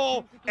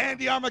asshole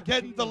Andy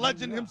Armageddon, the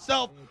legend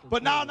himself,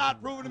 but now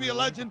not proven to be a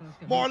legend,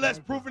 more or less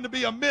proven to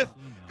be a myth,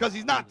 because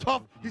he's not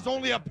tough, he's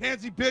only a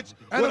pansy bitch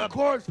And with of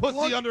course, a pussy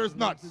Flunk, under his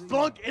nuts.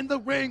 Flunk in the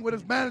ring with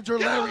his manager,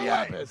 Larry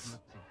Abbas.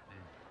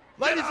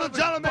 Ladies out and of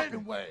his fucking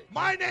gentlemen, way.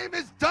 my name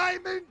is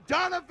Diamond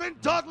Donovan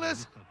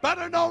Douglas,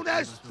 better known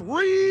as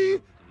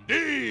 3D.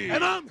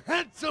 And I'm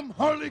handsome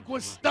Harley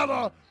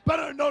Guastella,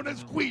 better known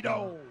as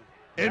Guido.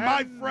 And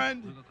my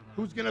friend,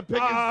 who's gonna pick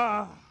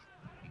his...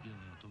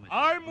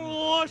 I'm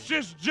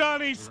Luscious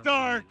Johnny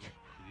Stark.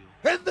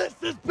 And this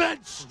has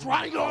been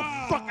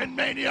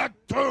Strangle-fucking-Mania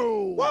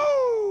 2.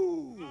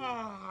 Woo!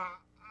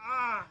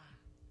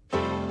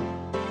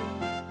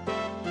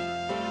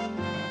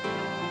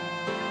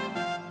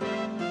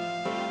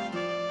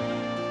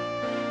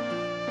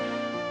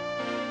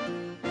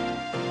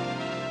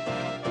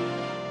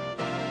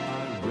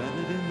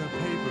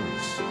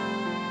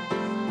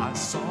 I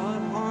saw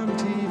it on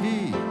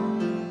TV.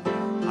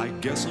 I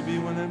guess it'll be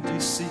one empty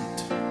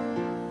seat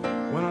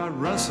when I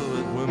wrestle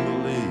at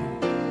Wembley.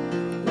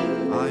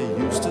 I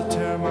used to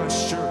tear my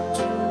shirt,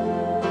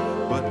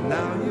 but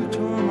now you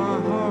tore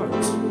my heart.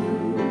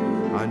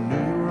 I knew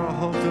you were a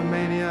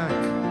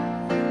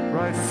Hulkamaniac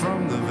right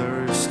from the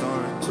very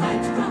start.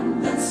 Right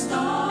from the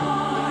start.